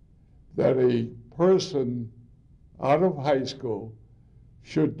that a person out of high school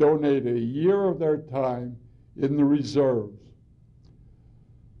should donate a year of their time in the reserves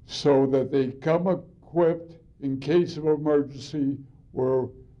so that they come equipped in case of emergency, where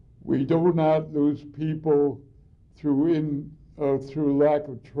we do not lose people through lack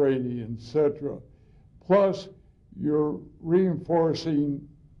of training, etc. Plus, you're reinforcing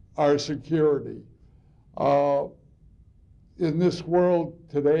our security. In this world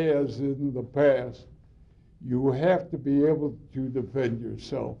today, as in the past, you have to be able to defend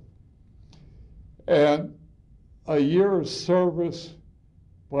yourself. And a year of service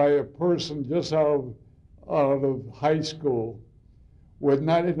by a person just out of high school would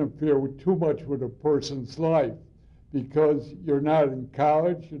not interfere too much with a person's life, because you're not in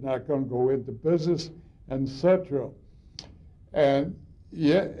college, you're not going to go into business, etc. And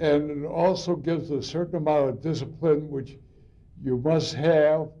it also gives a certain amount of discipline which you must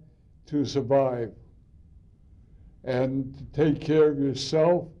have to survive and to take care of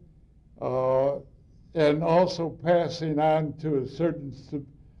yourself, and also passing on to a certain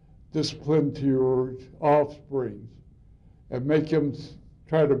discipline to your offspring and make them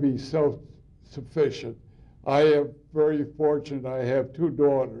try to be self-sufficient. I am very fortunate. I have two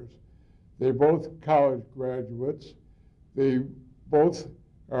daughters. They're both college graduates. They both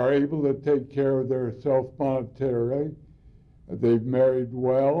are able to take care of themselves monetarily. They've married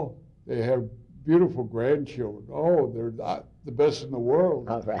well. They have beautiful grandchildren. Oh, they're not the best in the world.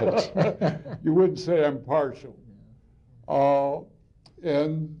 All right. You wouldn't say I'm partial.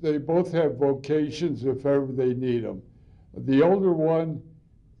 And they both have vocations if ever they need them. The older one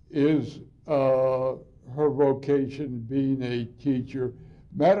is her vocation being a teacher.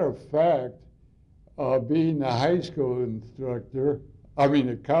 Matter of fact, being a high school instructor,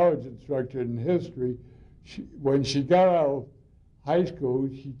 a college instructor in history, when she got out of high school,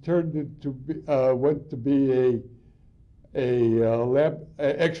 she went to be a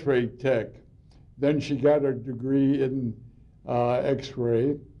X-ray tech. Then she got her degree in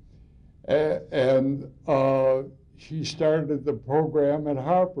X-ray, and she started the program at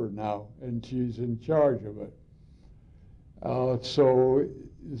Harper now, and she's in charge of it. So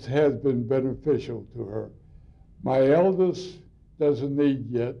it has been beneficial to her. My eldest doesn't need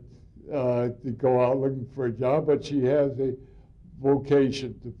yet to go out looking for a job, but she has a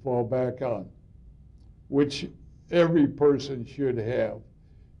vocation to fall back on, which every person should have.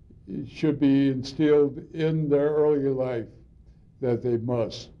 It should be instilled in their early life that they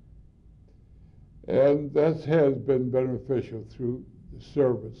must. And that has been beneficial through the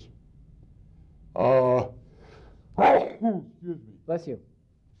service. Excuse me. Bless you.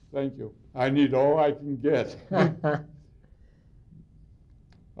 Thank you. I need all I can get.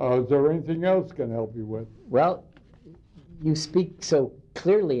 Is there anything else I can help you with? Well, you speak so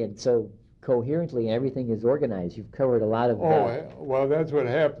clearly and so coherently, and everything is organized. You've covered a lot of... well, that's what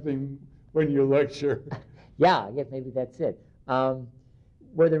happens when you lecture. Yeah, I guess maybe that's it.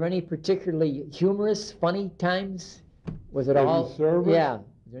 Were there any particularly humorous, funny times? Was it all... service? Yeah. Was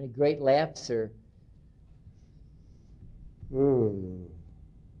there any great laughs or... Oh.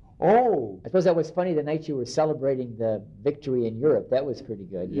 I suppose that was funny the night you were celebrating the victory in Europe. That was pretty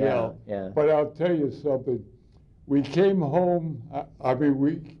good. Yeah. But I'll tell you something. We came home,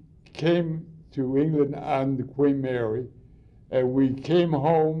 we came to England on the Queen Mary, and we came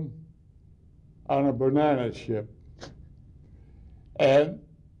home on a banana ship. And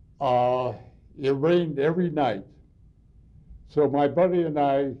it rained every night. So my buddy and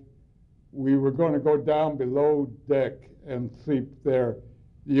I, we were going to go down below deck and sleep there.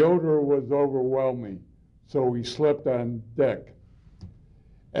 The odor was overwhelming, so we slept on deck.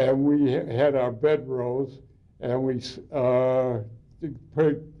 And we had our bedrolls, and we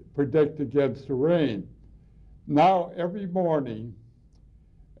protect against the rain. Now, every morning,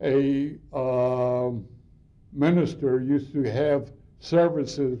 a minister used to have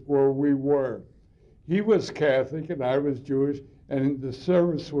services where we were. He was Catholic and I was Jewish, and the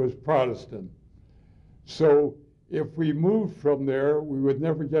service was Protestant. So if we moved from there, we would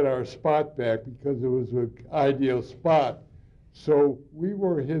never get our spot back because it was an ideal spot. So we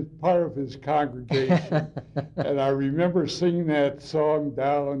were part of his congregation. And I remember singing that song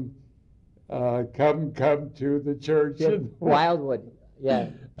down, come to the church. Yeah, Wildwood, yeah.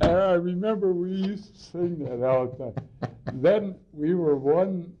 I remember we used to sing that all the time. Then we were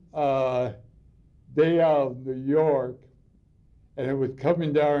one day out of New York, and it was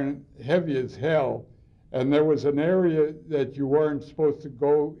coming down heavy as hell. And there was an area that you weren't supposed to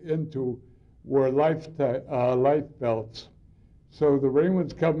go into were life belts. So the rain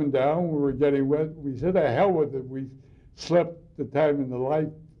was coming down, we were getting wet. We said, "The hell with it." We slept the time in the life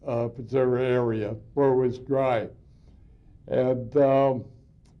preserver area where it was dry. And that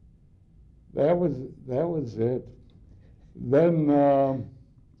was it. Then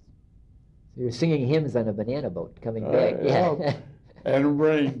So you're singing hymns on a banana boat coming back. yeah. And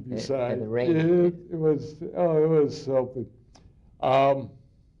rain besides. And the rain. It was something.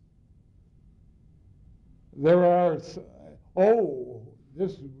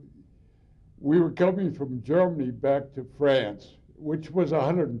 We were coming from Germany back to France, which was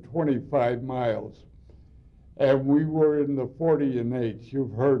 125 miles. And we were in the 40 and 8s.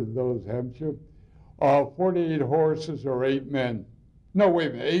 You've heard of those, haven't you? 48 horses or 8 men. No, wait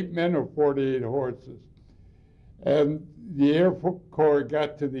a minute, 8 men or 48 horses. And the Air Corps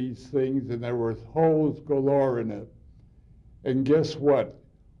got to these things, and there were holes galore in it. And guess what?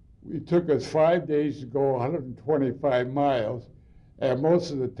 It took us 5 days to go 125 miles, and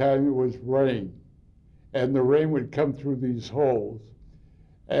most of the time it was rain. And the rain would come through these holes,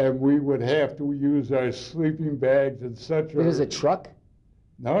 and we would have to use our sleeping bags, etc. It was a truck?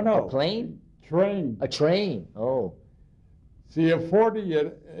 No. A plane? Train. A train, oh. See, a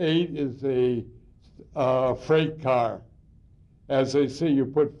 48 is a freight car. As they say, you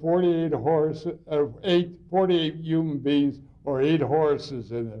put 48 human beings or 8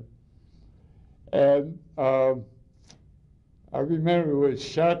 horses in it. And I remember it was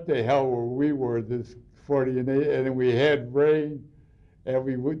shot to hell where we were, this 48, and we had rain,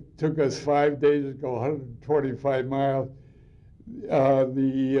 and took us 5 days to go 125 miles.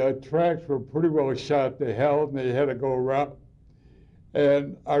 The tracks were pretty well shot to hell, and they had to go around.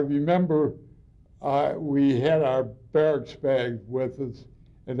 And I remember we had our barracks bags with us,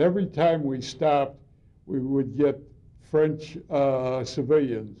 and every time we stopped, we would get French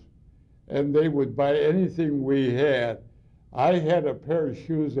civilians, and they would buy anything we had. I had a pair of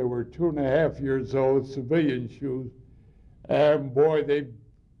shoes that were 2.5 years old, civilian shoes, and boy, they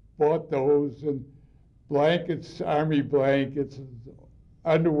bought those, and blankets, army blankets,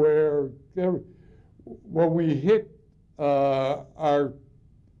 underwear. When we hit our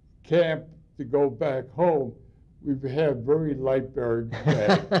camp to go back home, we had very light bearing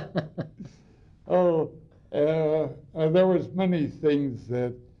bags. There was many things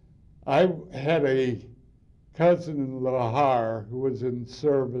that I had a cousin in Lahar who was in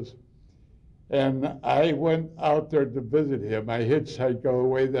service, and I went out there to visit him. I hitchhiked all the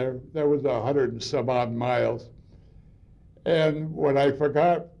way there. That was 100 and some odd miles. And when I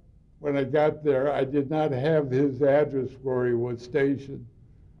got there, I did not have his address where he was stationed.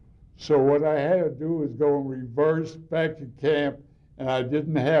 So what I had to do was go in reverse back to camp, and I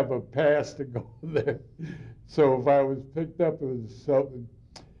didn't have a pass to go there. So if I was picked up, it was something.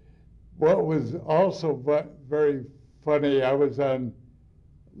 What was also very funny, I was on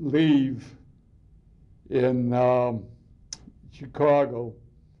leave in Chicago,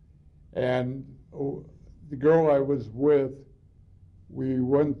 and the girl I was with, we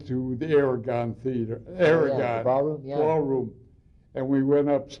went to the Aragon Theater, the ballroom, yeah. Ballroom, and we went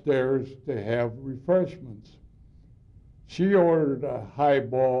upstairs to have refreshments. She ordered a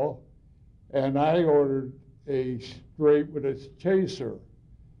highball, and I ordered a straight with a chaser.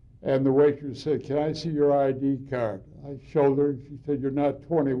 And the waitress said, "Can I see your ID card?" I showed her. She said, "You're not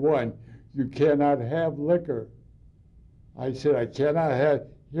 21. You cannot have liquor." I said, "I cannot have."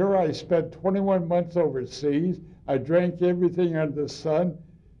 Here I spent 21 months overseas. I drank everything under the sun,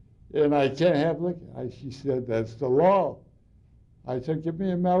 and I can't have liquor. She said, "That's the law." I said, "Give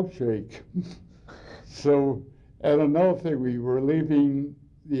me a milkshake." So, and another thing, we were leaving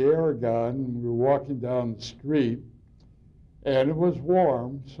the Aragon, and we were walking down the street, and it was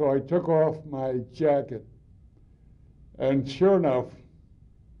warm, so I took off my jacket. And sure enough,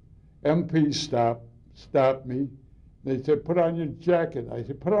 MP stopped me. They said, put on your jacket. I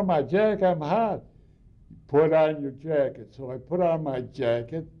said, put on my jacket, I'm hot. Put on your jacket. So I put on my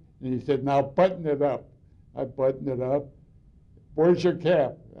jacket, and he said, now button it up. I buttoned it up. Where's your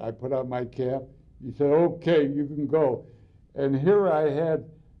cap? I put on my cap. He said, okay, you can go. And here I had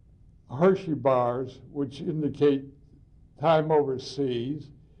Hershey bars, which indicate time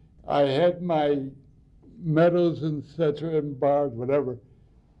overseas. I had my medals and etc. and bars, whatever.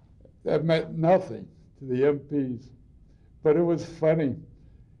 That meant nothing to the MPs, but it was funny.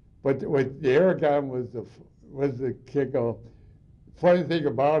 But what the Aragon was the kick-off. Funny thing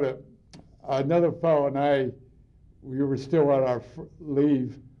about it, another fellow and I, we were still on our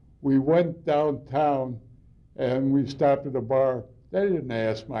leave. We went downtown and we stopped at a bar. They didn't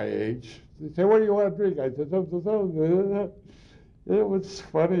ask my age. They said, what do you want to drink? I said, so. It was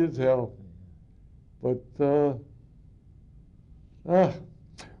funny as hell. But,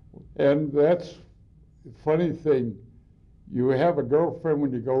 and that's the funny thing. You have a girlfriend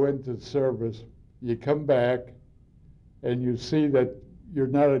when you go into service, you come back, and you see that you're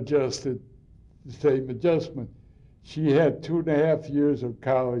not adjusted, the same adjustment. She had 2.5 years of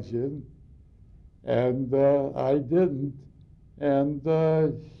college in, and I didn't. And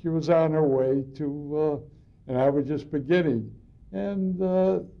she was on her way to, and I was just beginning. And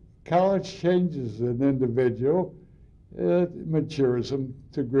college changes an individual. It matures them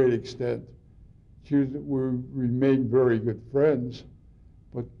to a great extent. We remained very good friends,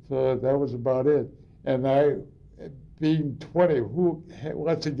 but that was about it. And I, being 20, who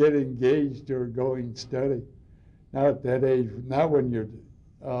wants to get engaged or going study? Not at that age, not when you're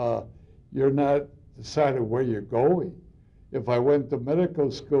not decided where you're going. If I went to medical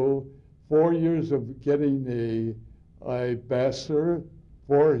school, 4 years of getting a bachelor,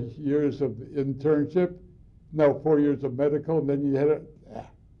 4 years of internship, no, 4 years of medical, and then you had it.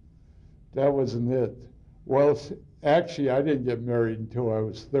 That wasn't it. Well, actually, I didn't get married until I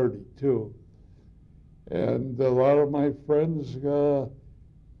was 32. And a lot of my friends,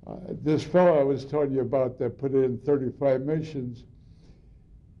 this fellow I was telling you about that put in 35 missions,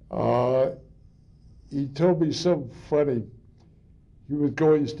 he told me something funny. He was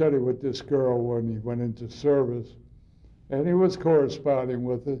going to study with this girl when he went into service, and he was corresponding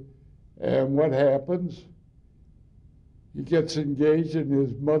with her. And what happens? He gets engaged, and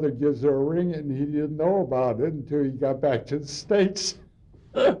his mother gives her a ring, and he didn't know about it until he got back to the States.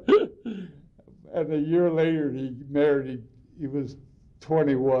 And a year later, he married. He was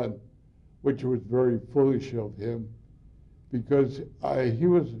 21, which was very foolish of him, because he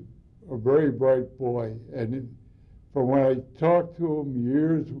was a very bright boy. And from when I talked to him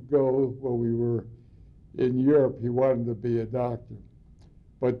years ago when we were in Europe, he wanted to be a doctor.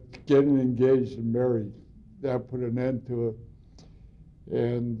 But getting engaged and married, that put an end to it.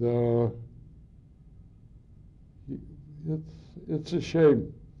 And it's a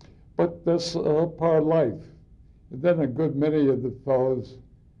shame. But that's part of life. And then a good many of the fellows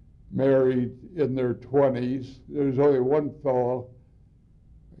married in their 20s. There's only one fellow,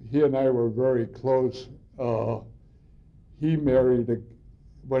 he and I were very close. He married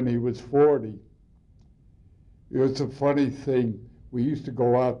when he was 40. It was a funny thing. We used to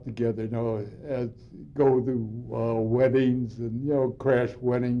go out together, go to weddings and, crash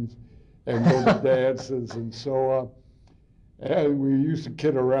weddings and go to dances and so on. And we used to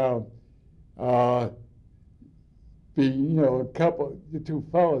kid around, the two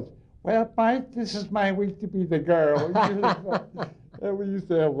fellas. Well, Mike, this is my week to be the girl. And we used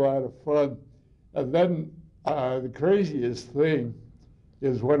to have a lot of fun. And then the craziest thing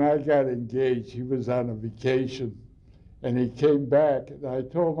is when I got engaged, he was on a vacation. And he came back, and I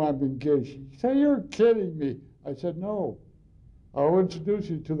told him I'm engaged. He said, you're kidding me. I said, no, I'll introduce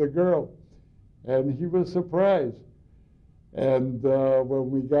you to the girl. And he was surprised. And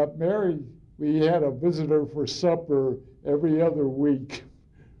when we got married, we had a visitor for supper every other week.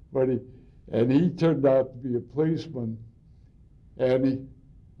 And he turned out to be a policeman. And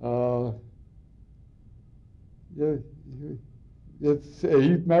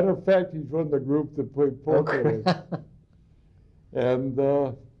matter of fact, he's one of the group that played poker with. And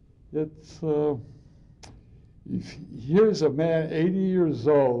here's a man, 80 years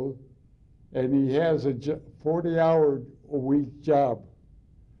old, and he has a 40-hour-a-week job.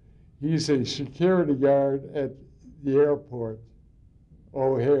 He's a security guard at the airport,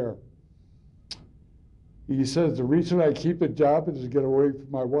 O'Hare. He says, the reason I keep the job is to get away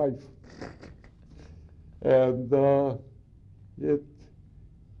from my wife. And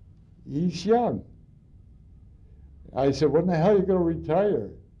he's young. I said, when the hell are you going to retire?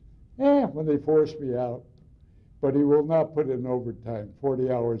 When they force me out. But he will not put in overtime,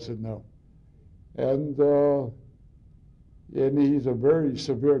 40 hours enough. And he's a very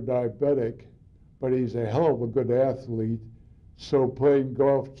severe diabetic, but he's a hell of a good athlete. So playing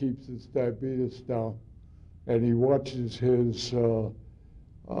golf keeps his diabetes down. And he watches his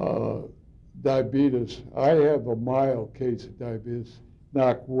diabetes. I have a mild case of diabetes,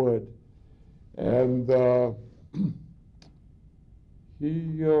 knock wood. And very.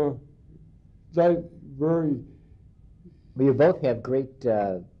 Well, you both have great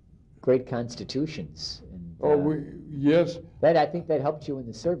constitutions. And, yes. I think that helped you in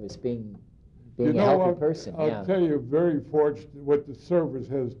the service, being a know, healthy person. I'll tell you, very fortunate what the service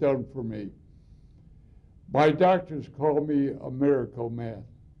has done for me. My doctors call me a miracle man.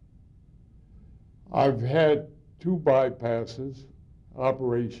 I've had 2 bypasses,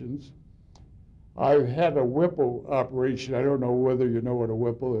 operations. I've had a Whipple operation. I don't know whether you know what a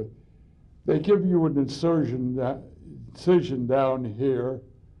Whipple is. They give you an incision down here.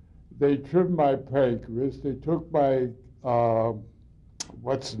 They trimmed my pancreas. They took my,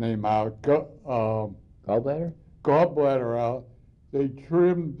 what's the name out? Gallbladder? Gallbladder out. They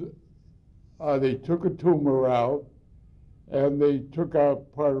trimmed, they took a tumor out, and they took out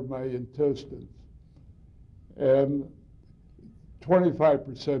part of my intestines. And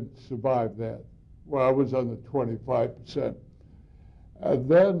 25% survived that. Well, I was on the 25%. And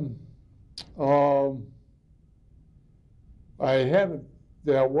then I had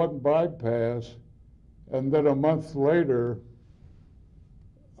that 1 bypass, and then a month later,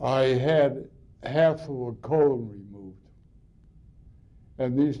 I had half of a colon removed.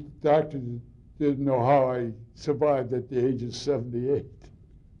 And these doctors didn't know how I survived at the age of 78.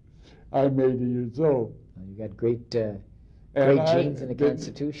 I'm 80 years old. You got great genes and a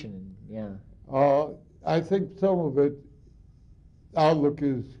constitution, I think some of it, outlook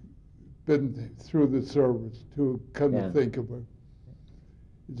has been through the service, to come to think of it.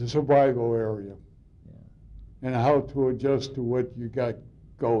 It's a survival area. And how to adjust to what you got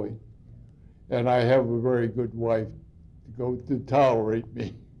going. And I have a very good wife to tolerate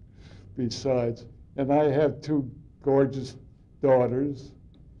me besides. And I have 2 gorgeous daughters.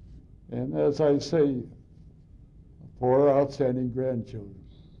 And as I say, 4 outstanding grandchildren.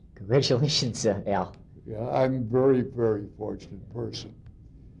 Congratulations, Al. Yeah, I'm a very, very fortunate person.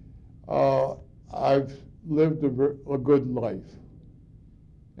 I've lived a good life,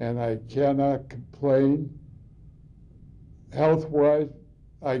 and I cannot complain. Health-wise,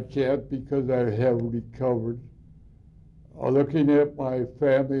 I can't because I have recovered. Looking at my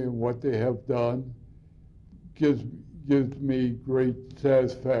family and what they have done gives me great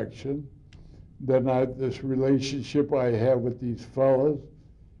satisfaction. Then this relationship I have with these fellows,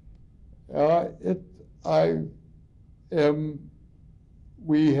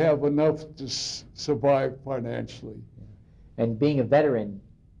 we have enough to survive financially. And being a veteran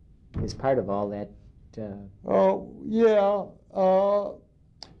is part of all that.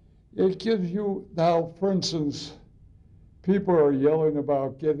 It gives you, now, for instance, people are yelling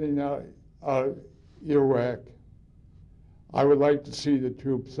about getting out of Iraq. I would like to see the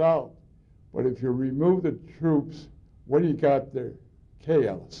troops out. But if you remove the troops, what do you got there?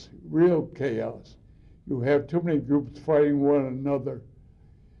 Chaos, real chaos. You have too many groups fighting one another.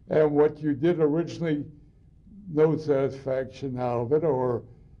 And what you did originally, no satisfaction out of it, or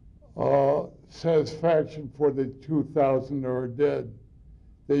satisfaction for the 2,000 that are dead.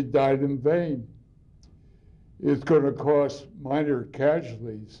 They died in vain. It's going to cost minor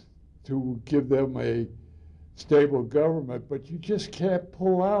casualties to give them a stable government, but you just can't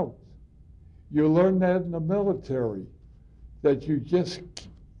pull out. You learn that in the military, that you just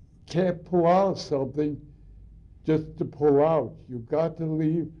can't pull out something just to pull out. You've got to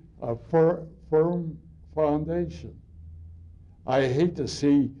leave a firm foundation. I hate to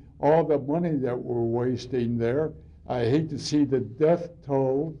see all the money that we're wasting there. I hate to see the death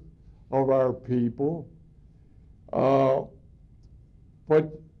toll of our people. But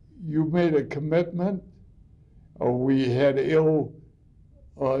you made a commitment. We had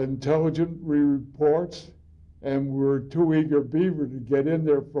intelligent reports, and we were too eager beaver to get in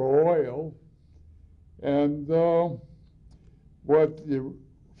there for oil. And what the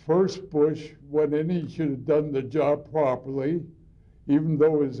first Bush went in, he should have done the job properly, even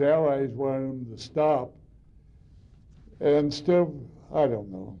though his allies wanted him to stop. And still, I don't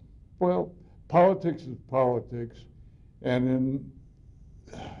know. Well, politics is politics. And in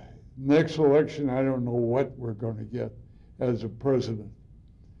next election, I don't know what we're going to get as a president.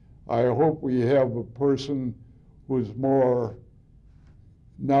 I hope we have a person who's more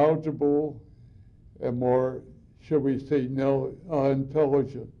knowledgeable and more, should we say,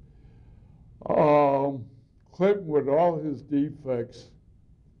 intelligent. Clinton, with all his defects,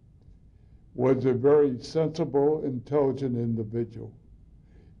 was a very sensible, intelligent individual.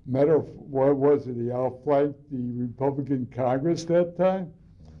 What was it? He outflanked the Republican Congress that time,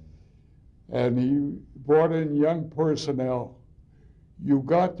 and he brought in young personnel. You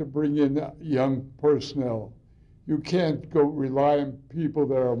got to bring in young personnel. You can't go rely on people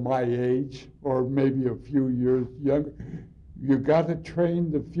that are my age or maybe a few years younger. You got to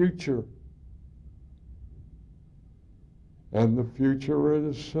train the future. And the future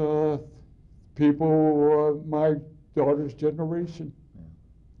is people, my daughter's generation.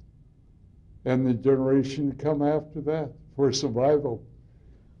 And the generation to come after that for survival.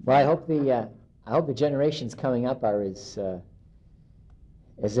 Well, I hope the generations coming up are as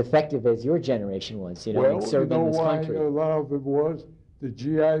effective as your generation was, in serving this country. A lot of it was the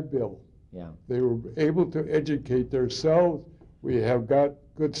GI Bill. Yeah. They were able to educate themselves. We have got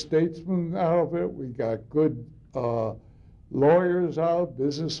good statesmen out of it. We got good lawyers out,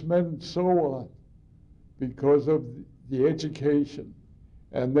 businessmen, and so on, because of the education.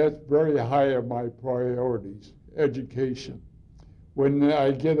 And that's very high on my priorities, education. When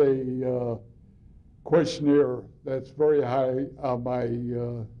I get a questionnaire, that's very high on my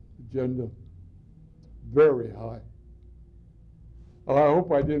agenda, very high. I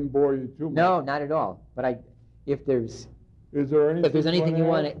hope I didn't bore you too much. No, not at all. But if there's anything you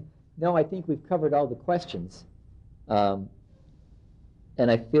want to, no, I think we've covered all the questions, and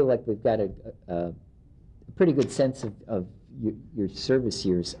I feel like we've got a pretty good sense of your service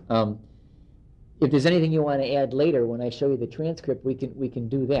years. If there's anything you want to add later when I show you the transcript, we can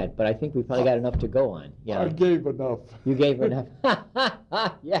do that. But I think we've probably got enough to go on. I gave enough. You gave enough.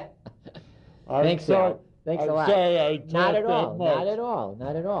 Yeah. Thanks, Al. Thanks a lot. Sorry I talked Not at all. that much. Not at all.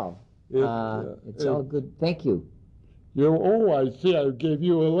 Not at all. It's all good. Thank you. I see. I gave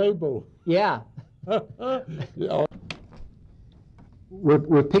you a label. Yeah. Yeah.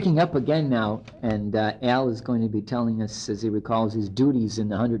 We're picking up again now, and Al is going to be telling us, as he recalls, his duties in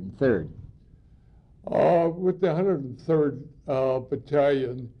the 103rd. With the 103rd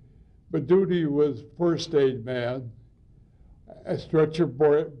Battalion, my duty was first aid man, a stretcher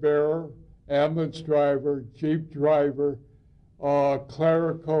bearer, ambulance driver, jeep driver,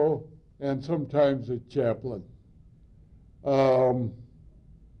 clerical, and sometimes a chaplain. The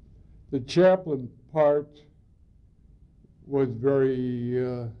chaplain part was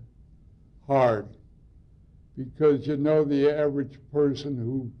very hard, because the average person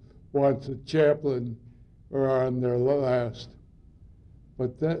who wants a chaplain are on their last.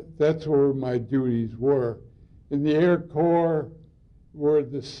 But that's where my duties were. In the Air Corps were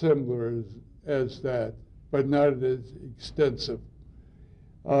similar as that, but not as extensive.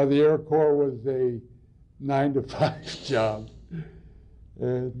 The Air Corps was a 9-to-5 job,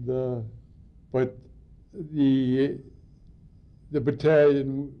 and but the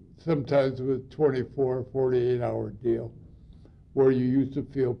battalion sometimes was 24, 48-hour deal, where you used to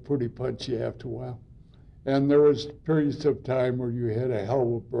feel pretty punchy after a while. And there was periods of time where you had a hell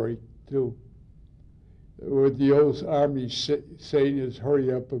of a break, too. What the old Army saying is,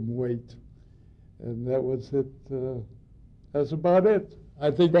 hurry up and wait. And that was it. That's about it.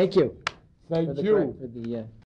 I think. Thank you. Thank you. For the